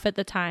hoop stuff at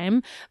the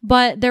time,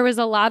 but there was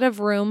a lot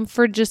of room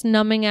for just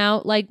numbing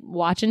out, like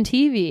watching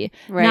TV,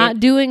 not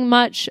doing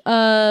much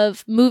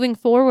of moving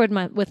forward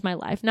with my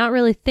life, not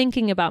really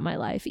thinking about my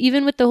life.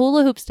 Even with the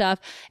hula hoop stuff,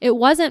 it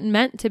wasn't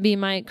meant to be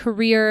my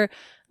career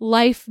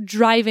life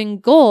driving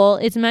goal.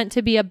 It's meant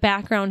to be a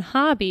background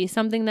hobby,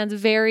 something that's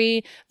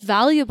very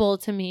valuable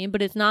to me,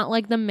 but it's not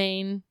like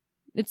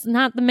it's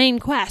not the main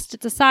quest.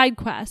 It's a side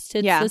quest.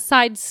 It's a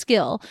side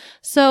skill.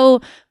 So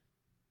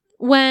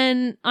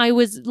when I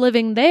was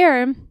living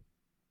there,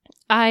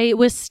 I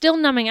was still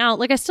numbing out.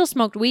 Like I still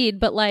smoked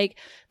weed, but like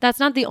that's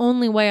not the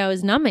only way I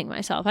was numbing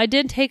myself. I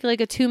did take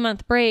like a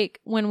 2-month break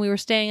when we were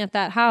staying at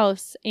that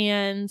house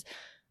and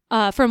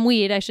from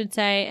weed, I should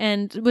say,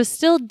 and was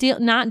still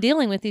not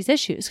dealing with these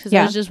issues because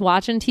I was just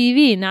watching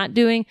TV,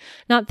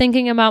 not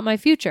thinking about my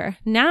future.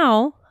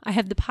 Now I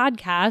have the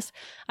podcast.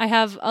 I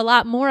have a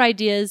lot more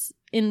ideas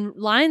in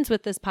lines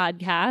with this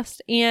podcast,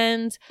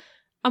 and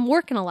I'm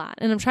working a lot,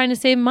 and I'm trying to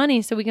save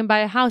money so we can buy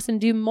a house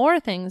and do more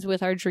things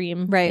with our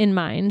dream in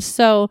mind.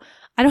 So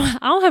I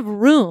don't have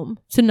room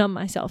to numb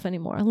myself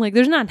anymore. Like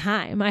there's not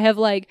time. I have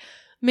like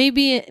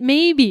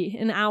maybe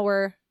an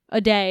hour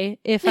a day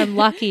if I'm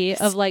lucky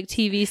of like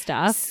TV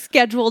stuff.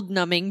 Scheduled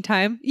numbing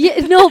time.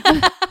 Yeah, no,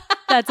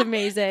 that's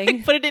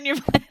amazing. Put it in your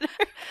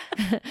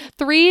planner.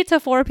 3 to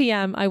 4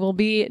 p.m. I will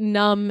be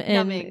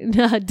numbing.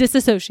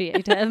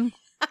 Disassociated.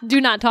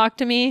 Do not talk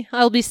to me.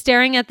 I'll be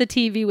staring at the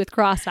TV with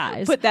cross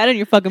eyes. Put that in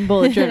your fucking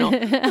bullet journal.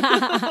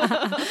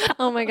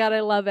 Oh my God, I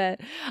love it.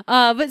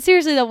 But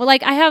seriously though,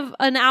 like I have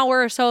an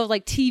hour or so of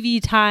like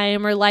TV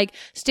time or like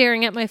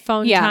staring at my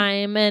phone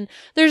time. And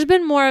there's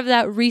been more of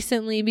that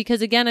recently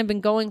because again, I've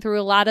been going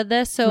through a lot of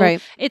this. So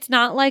it's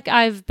not like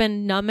I've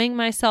been numbing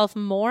myself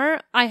more.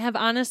 I have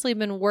honestly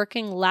been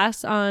working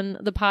less on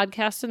the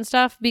podcast and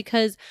stuff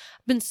because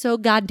I've been so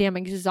goddamn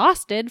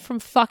exhausted from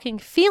fucking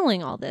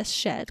feeling all this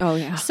shit. Oh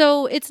yeah.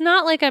 So it's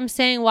not like I'm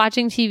saying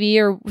watching TV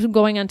or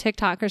going on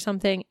TikTok or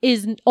something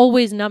is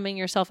always numbing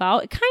yourself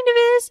out. It kind of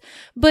is,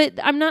 but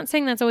I'm not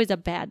saying that's always a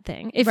bad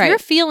thing. If you're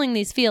feeling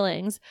these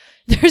feelings,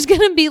 there's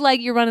going to be like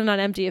you're running on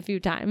empty a few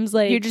times.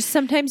 Like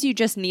sometimes you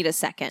just need a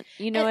second.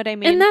 You know what I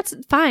mean? And that's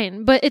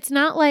fine, but it's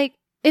not like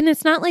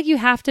you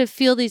have to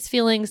feel these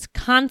feelings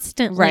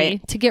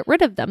constantly to get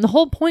rid of them. The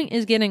whole point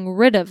is getting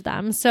rid of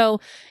them.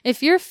 So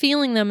if you're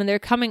feeling them and they're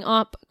coming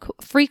up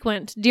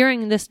frequent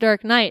during this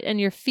dark night and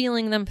you're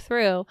feeling them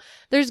through,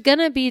 there's going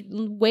to be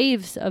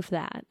waves of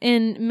that.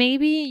 And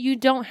maybe you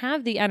don't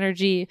have the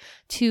energy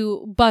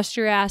to bust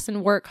your ass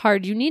and work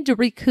hard. You need to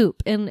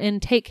recoup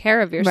and take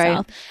care of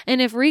yourself. Right.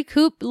 And if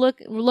recoup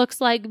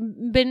looks like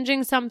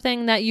binging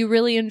something that you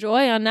really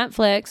enjoy on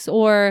Netflix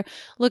or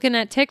looking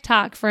at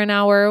TikTok for an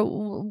hour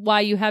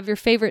while you have your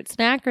favorite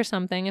snack or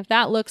something, if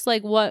that looks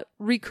like what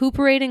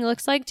recuperating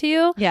looks like to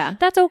you,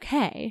 that's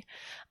okay.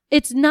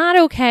 It's not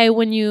okay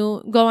when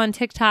you go on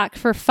TikTok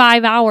for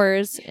 5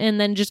 hours and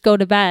then just go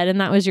to bed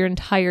and that was your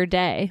entire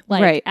day,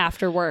 like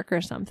after work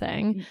or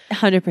something.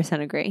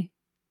 100% agree.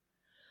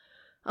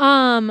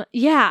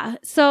 Yeah.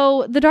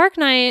 So the Dark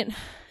Night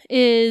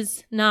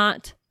is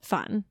not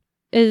fun,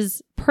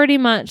 is pretty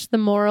much the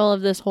moral of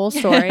this whole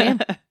story.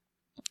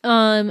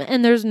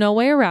 And there's no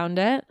way around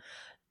it.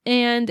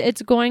 And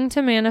it's going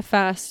to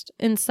manifest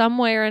in some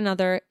way or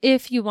another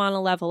if you want to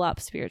level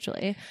up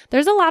spiritually.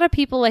 There's a lot of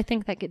people, I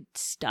think, that get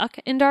stuck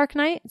in dark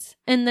nights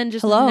and then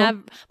just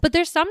never. But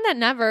there's some that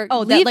never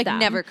leave them.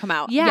 Never come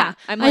out. Yeah.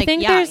 I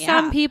think there's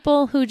some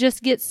people who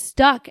just get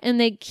stuck and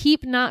they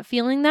keep not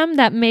feeling them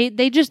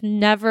they just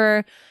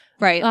never.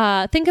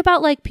 Right. Think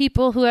about like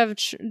people who have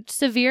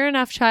severe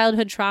enough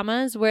childhood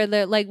traumas where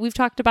they're like, we've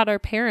talked about our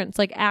parents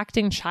like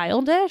acting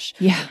childish.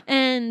 Yeah.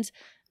 And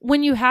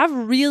when you have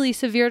really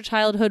severe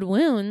childhood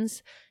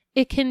wounds,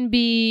 it can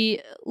be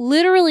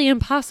literally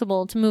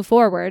impossible to move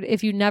forward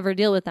if you never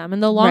deal with them.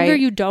 And the longer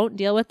you don't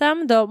deal with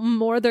them, the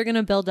more they're going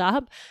to build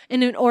up.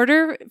 And in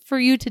order for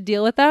you to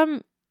deal with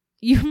them,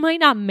 you might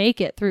not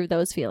make it through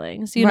those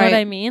feelings. You know what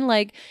I mean?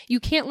 Like you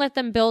can't let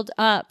them build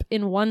up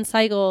in one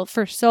cycle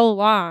for so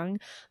long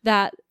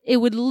that it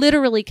would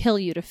literally kill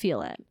you to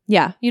feel it.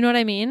 Yeah. You know what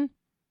I mean?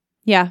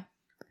 Yeah.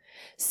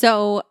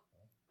 So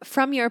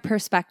from your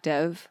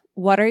perspective,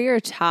 what are your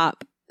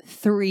top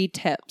 3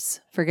 tips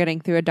for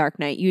getting through a dark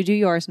night? You do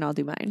yours and I'll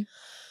do mine.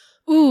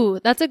 Ooh,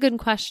 that's a good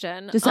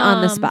question. Just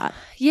on the spot.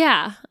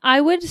 Yeah.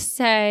 I would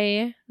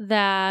say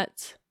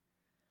that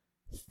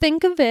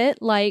think of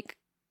it like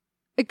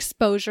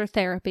exposure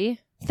therapy.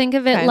 Think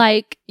of it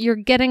like you're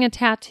getting a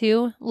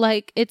tattoo,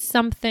 like it's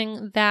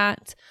something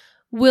that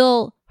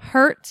will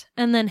hurt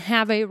and then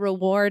have a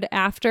reward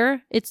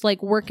after. It's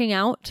like working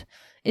out.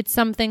 It's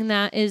something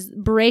that is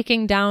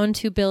breaking down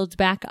to build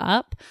back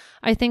up.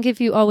 I think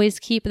if you always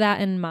keep that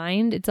in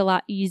mind, it's a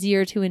lot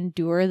easier to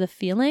endure the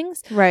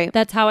feelings. Right.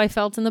 That's how I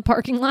felt in the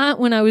parking lot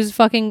when I was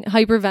fucking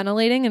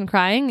hyperventilating and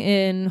crying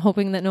and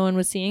hoping that no one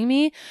was seeing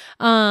me.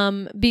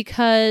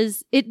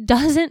 Because it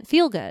doesn't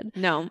feel good.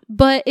 No.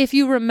 But if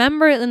you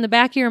remember it in the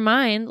back of your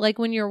mind, like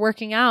when you're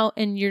working out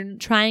and you're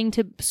trying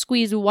to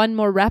squeeze one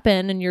more rep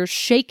in and you're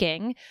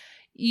shaking,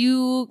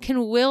 you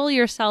can will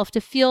yourself to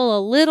feel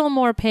a little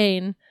more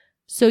pain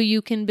so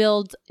you can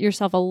build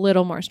yourself a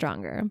little more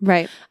stronger.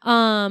 Right.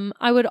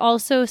 I would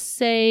also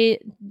say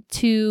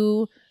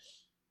to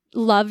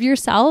love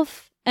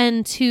yourself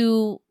and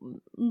to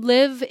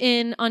live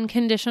in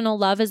unconditional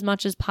love as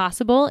much as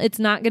possible. It's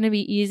not going to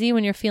be easy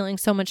when you're feeling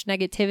so much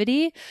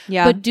negativity.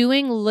 Yeah. But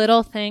doing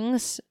little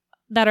things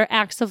that are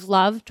acts of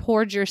love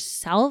towards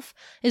yourself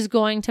is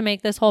going to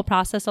make this whole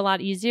process a lot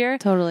easier.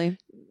 Totally.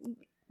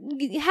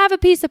 Have a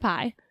piece of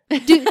pie.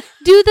 Do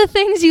the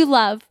things you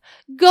love.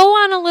 Go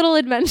on a little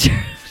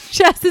adventure.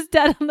 Jess is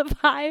dead on the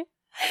pie.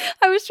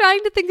 I was trying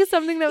to think of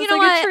something that was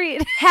like a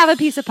treat. Have a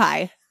piece of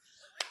pie.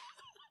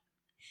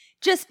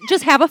 Just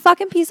have a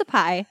fucking piece of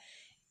pie,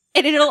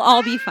 and it'll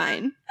all be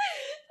fine.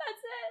 That's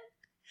it.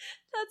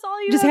 That's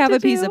all you just have a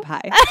to piece do. of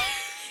pie.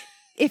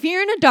 If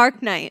you're in a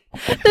dark night,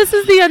 this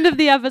is the end of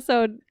the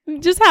episode.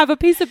 Just have a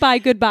piece of pie.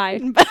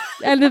 Goodbye.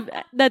 And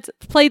that's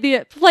play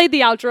the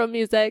outro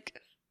music.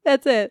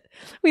 That's it.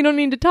 We don't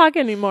need to talk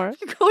anymore.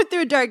 You're going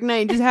through a dark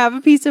night. Just have a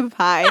piece of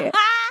pie. That's not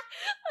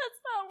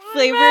what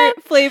I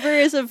meant. Flavor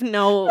is of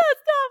no.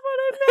 That's not what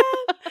I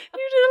meant.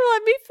 You didn't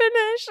let me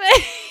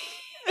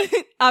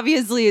finish.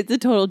 Obviously, it's a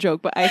total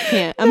joke, but I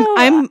can't.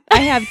 No. I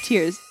have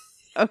tears.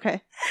 Okay.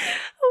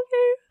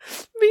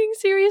 Okay. Being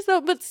serious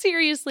though, but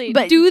seriously,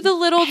 But- do the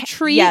little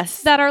treats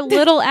yes. that are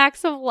little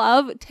acts of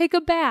love. Take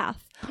a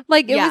bath.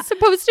 Like it Yeah. was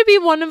supposed to be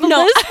one of the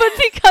No. list, but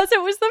because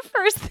it was the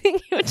first thing,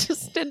 you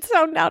just did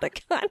sound out of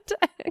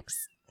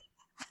context.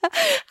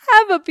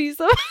 Have a piece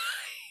of pie.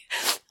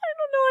 I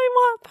don't know. I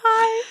want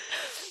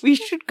pie. We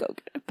should go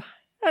get a pie.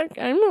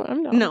 Okay,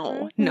 I'm not.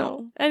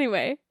 No.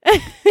 Anyway.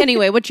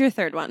 Anyway, what's your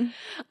third one?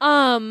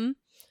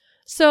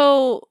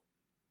 So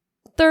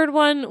third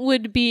one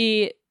would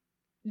be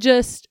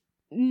just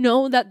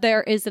know that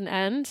there is an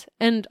end,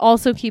 and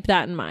also keep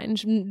that in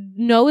mind.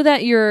 Know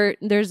that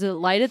there's a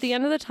light at the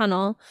end of the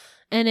tunnel,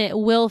 and it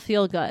will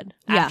feel good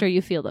Yeah. after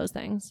you feel those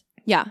things.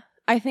 Yeah.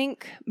 I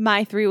think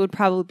my 3 would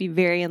probably be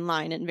very in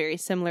line and very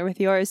similar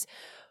with yours.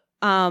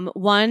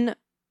 1,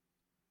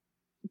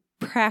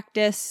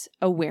 practice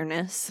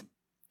awareness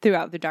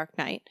throughout the dark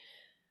night.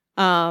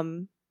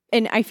 And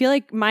I feel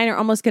like mine are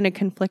almost going to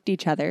conflict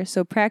each other.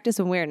 So practice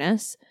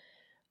awareness,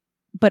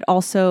 but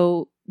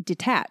also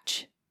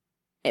detach.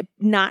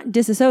 Not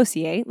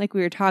disassociate, like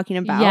we were talking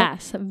about.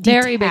 Yes,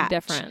 very big Detach.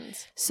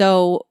 difference.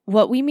 So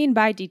what we mean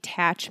by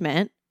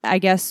detachment, I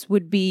guess,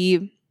 would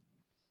be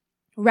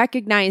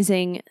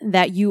recognizing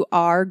that you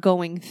are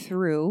going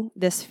through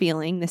this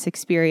feeling, this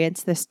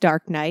experience, this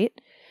dark night,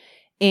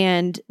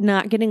 and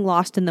not getting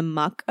lost in the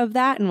muck of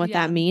that and what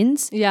Yeah. that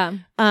means. Yeah.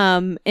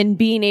 And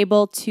being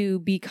able to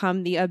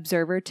become the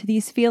observer to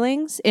these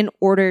feelings in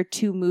order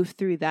to move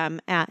through them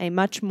at a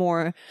much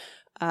more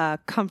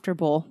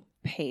comfortable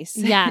pace.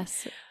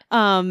 Yes.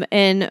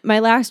 And my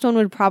last one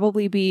would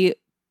probably be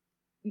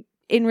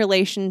in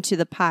relation to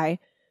the pie.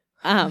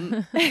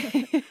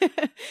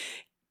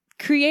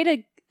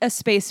 Create a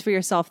space for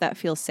yourself that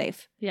feels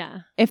safe.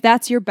 Yeah. If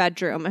that's your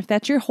bedroom, if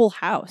that's your whole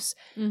house,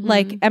 Mhm.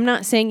 like I'm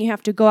not saying you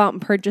have to go out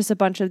and purchase a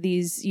bunch of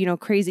these,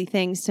 crazy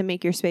things to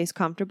make your space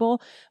comfortable.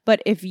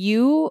 But if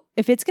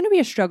it's going to be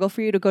a struggle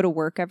for you to go to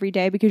work every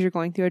day because you're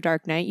going through a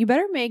dark night, you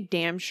better make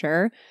damn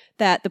sure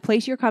that the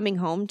place you're coming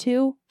home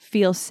to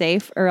feels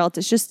safe, or else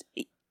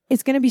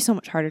it's going to be so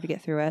much harder to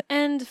get through it.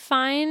 And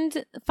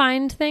find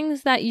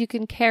things that you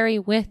can carry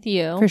with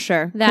you. For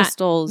sure. That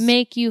Crystals.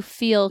 make you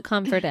feel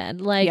comforted.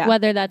 Like Yeah.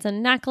 whether that's a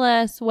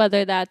necklace,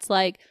 whether that's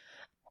like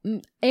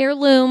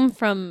heirloom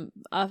from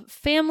a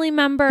family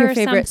member your or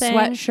favorite something.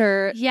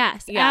 sweatshirt.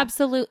 Yes, Yeah.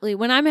 absolutely.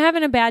 When I'm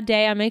having a bad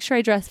day, I make sure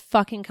I dress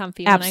fucking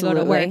comfy when I go to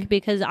Absolutely. work,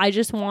 because I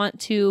just want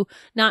to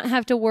not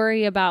have to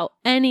worry about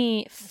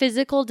any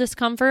physical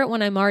discomfort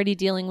when I'm already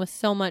dealing with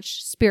so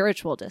much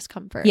spiritual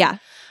discomfort. Yeah.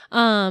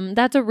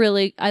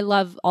 I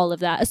love all of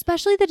that,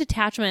 especially the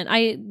detachment.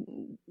 I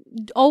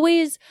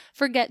always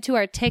forget to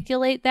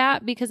articulate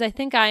that because I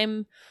think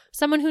I'm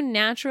someone who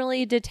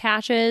naturally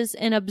detaches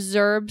and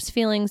observes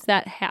feelings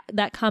that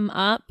come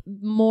up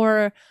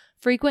more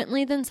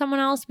frequently than someone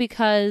else,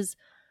 because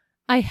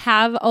I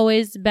have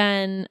always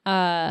been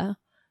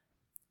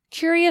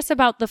curious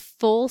about the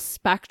full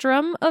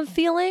spectrum of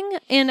feeling.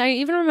 And I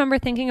even remember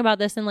thinking about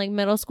this in like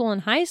middle school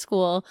and high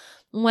school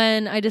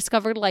when I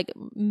discovered like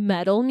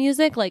metal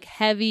music, like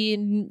heavy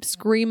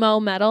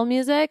screamo metal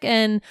music,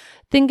 and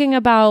thinking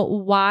about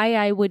why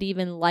I would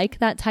even like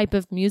that type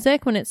of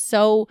music when it's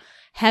so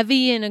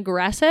heavy and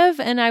aggressive.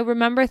 And I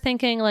remember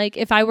thinking, like,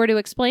 if I were to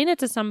explain it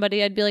to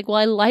somebody, I'd be like, well,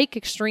 I like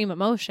extreme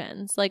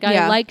emotions. Like, I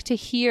Yeah. like to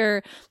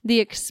hear the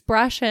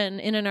expression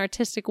in an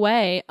artistic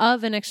way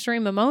of an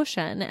extreme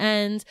emotion.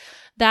 And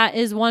that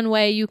is one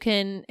way you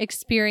can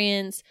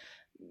experience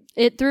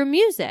it through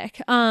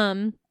music.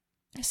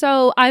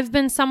 So I've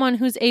been someone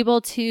who's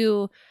able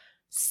to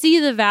see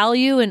the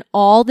value in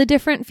all the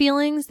different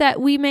feelings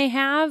that we may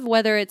have,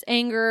 whether it's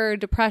anger or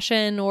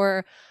depression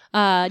or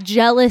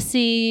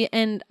jealousy.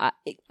 And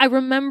I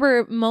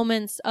remember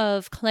moments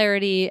of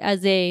clarity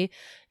as a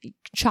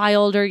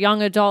child or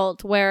young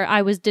adult where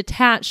I was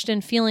detached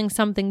and feeling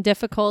something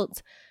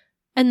difficult.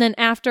 And then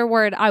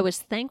afterward, I was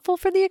thankful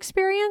for the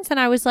experience. And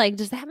I was like,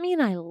 does that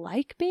mean I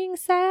like being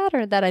sad,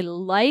 or that I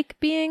like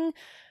being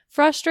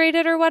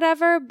frustrated or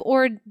whatever?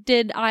 Or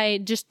did I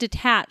just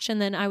detach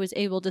and then I was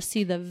able to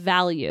see the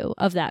value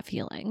of that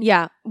feeling?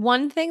 Yeah.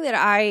 One thing that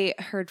I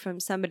heard from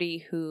somebody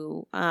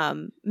who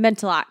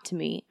meant a lot to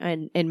me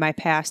in my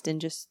past and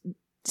just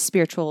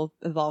spiritual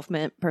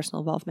involvement,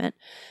 personal involvement,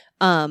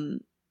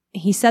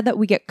 he said that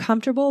we get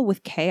comfortable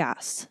with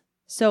chaos.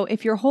 So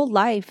if your whole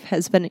life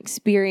has been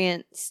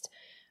experienced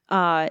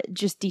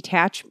just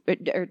detachment,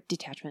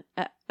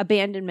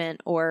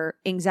 abandonment, or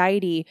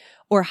anxiety,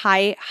 or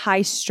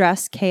high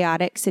stress,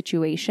 chaotic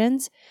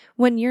situations,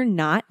 when you're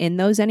not in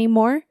those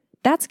anymore,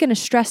 that's going to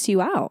stress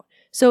you out.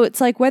 So it's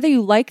like, whether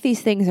you like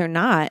these things or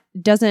not,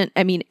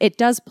 it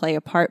does play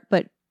a part,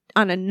 but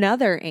on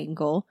another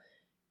angle,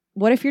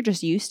 what if you're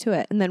just used to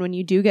it? And then when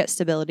you do get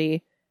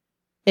stability,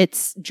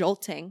 it's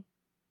jolting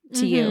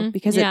to you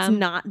because Yeah. it's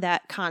not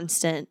that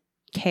constant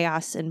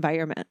chaos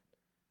environment.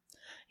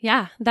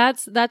 Yeah,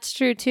 that's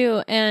true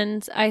too.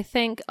 And I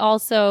think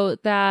also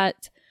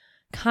that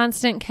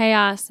constant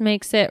chaos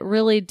makes it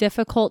really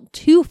difficult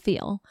to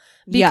feel,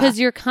 because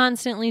you're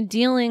constantly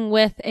dealing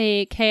with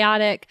a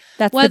chaotic.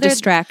 That's the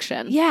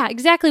distraction. Yeah,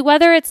 exactly.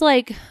 Whether it's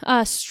like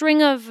a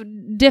string of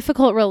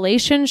difficult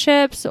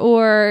relationships,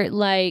 or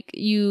like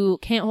you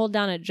can't hold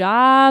down a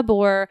job,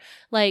 or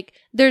like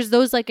there's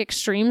those like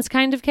extremes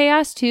kind of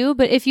chaos too.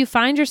 But if you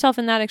find yourself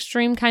in that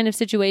extreme kind of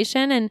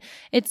situation and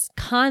it's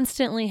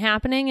constantly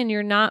happening and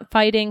you're not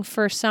fighting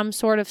for some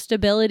sort of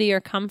stability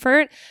or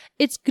comfort,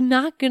 it's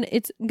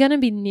gonna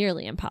be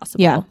nearly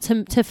impossible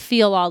to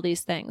feel all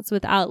these things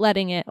without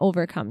letting it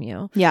overcome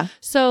you. Yeah.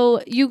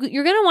 So you're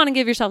gonna want to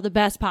give yourself the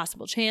best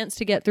possible chance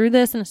to get through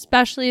this, and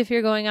especially if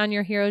you're going on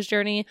your hero's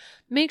journey,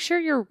 make sure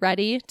you're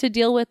ready to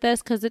deal with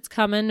this because it's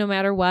coming no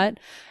matter what.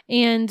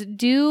 And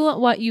do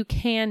what you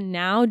can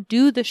now.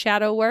 Do the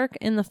shadow work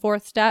in the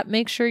 4th step.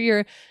 Make sure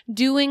you're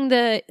doing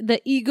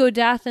the ego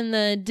death and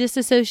the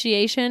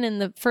disassociation in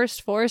the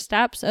first 4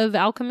 steps of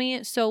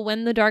alchemy. So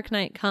when the dark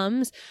night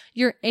comes,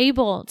 you're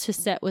able to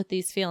sit with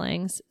these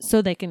feelings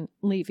so they can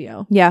leave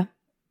you. Yeah.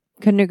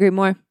 Couldn't agree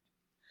more.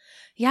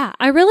 Yeah,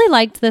 I really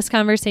liked this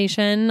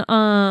conversation.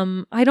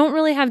 I don't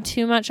really have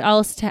too much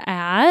else to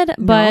add,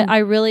 but I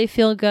really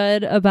feel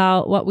good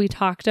about what we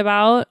talked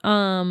about.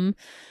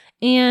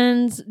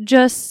 And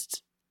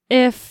just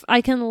if I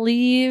can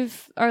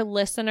leave our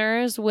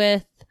listeners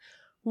with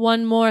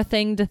one more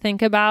thing to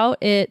think about,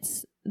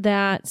 it's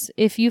that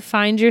if you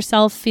find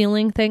yourself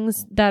feeling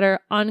things that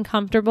are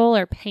uncomfortable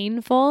or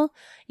painful,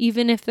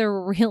 even if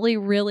they're really,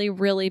 really,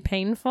 really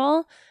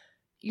painful,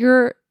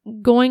 you're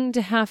going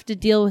to have to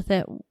deal with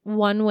it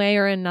one way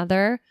or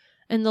another.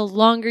 And the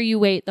longer you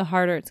wait, the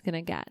harder it's going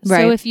to get.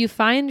 Right. So if you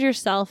find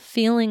yourself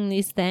feeling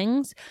these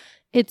things,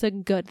 it's a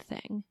good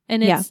thing.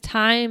 And it's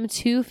time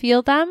to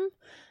feel them.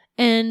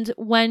 And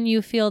when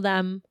you feel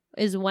them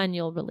is when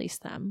you'll release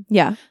them.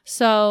 Yeah.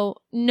 So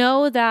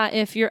know that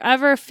if you're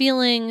ever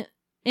feeling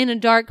in a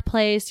dark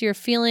place, you're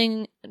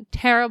feeling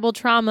terrible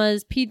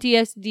traumas,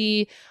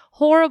 PTSD,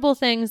 horrible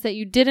things that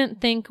you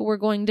didn't think were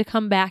going to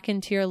come back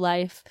into your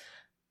life,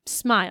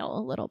 smile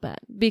a little bit,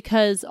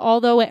 because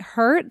although it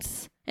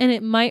hurts and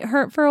it might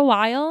hurt for a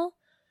while,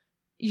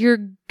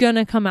 you're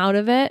gonna come out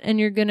of it and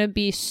you're gonna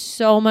be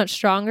so much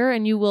stronger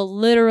and you will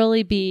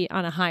literally be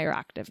on a higher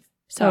octave.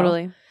 So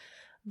Totally.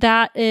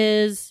 That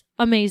is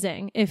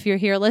amazing if you're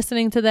here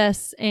listening to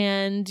this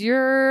and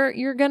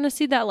you're gonna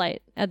see that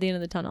light at the end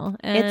of the tunnel.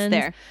 And it's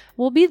there.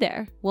 We'll be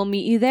there. We'll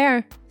meet you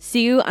there.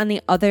 See you on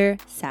the other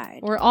side.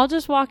 We're all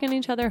just walking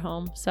each other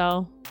home.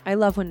 So I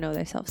love when Know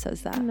Thyself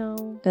says that.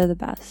 no, They're the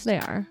best. they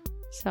are.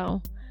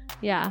 So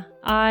yeah,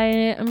 I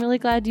am really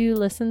glad you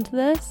listened to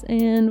this,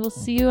 and we'll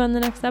see you on the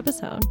next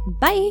episode.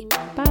 Bye.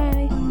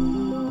 Bye.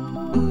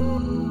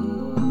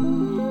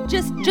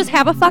 Just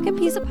have a fucking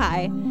piece of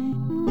pie.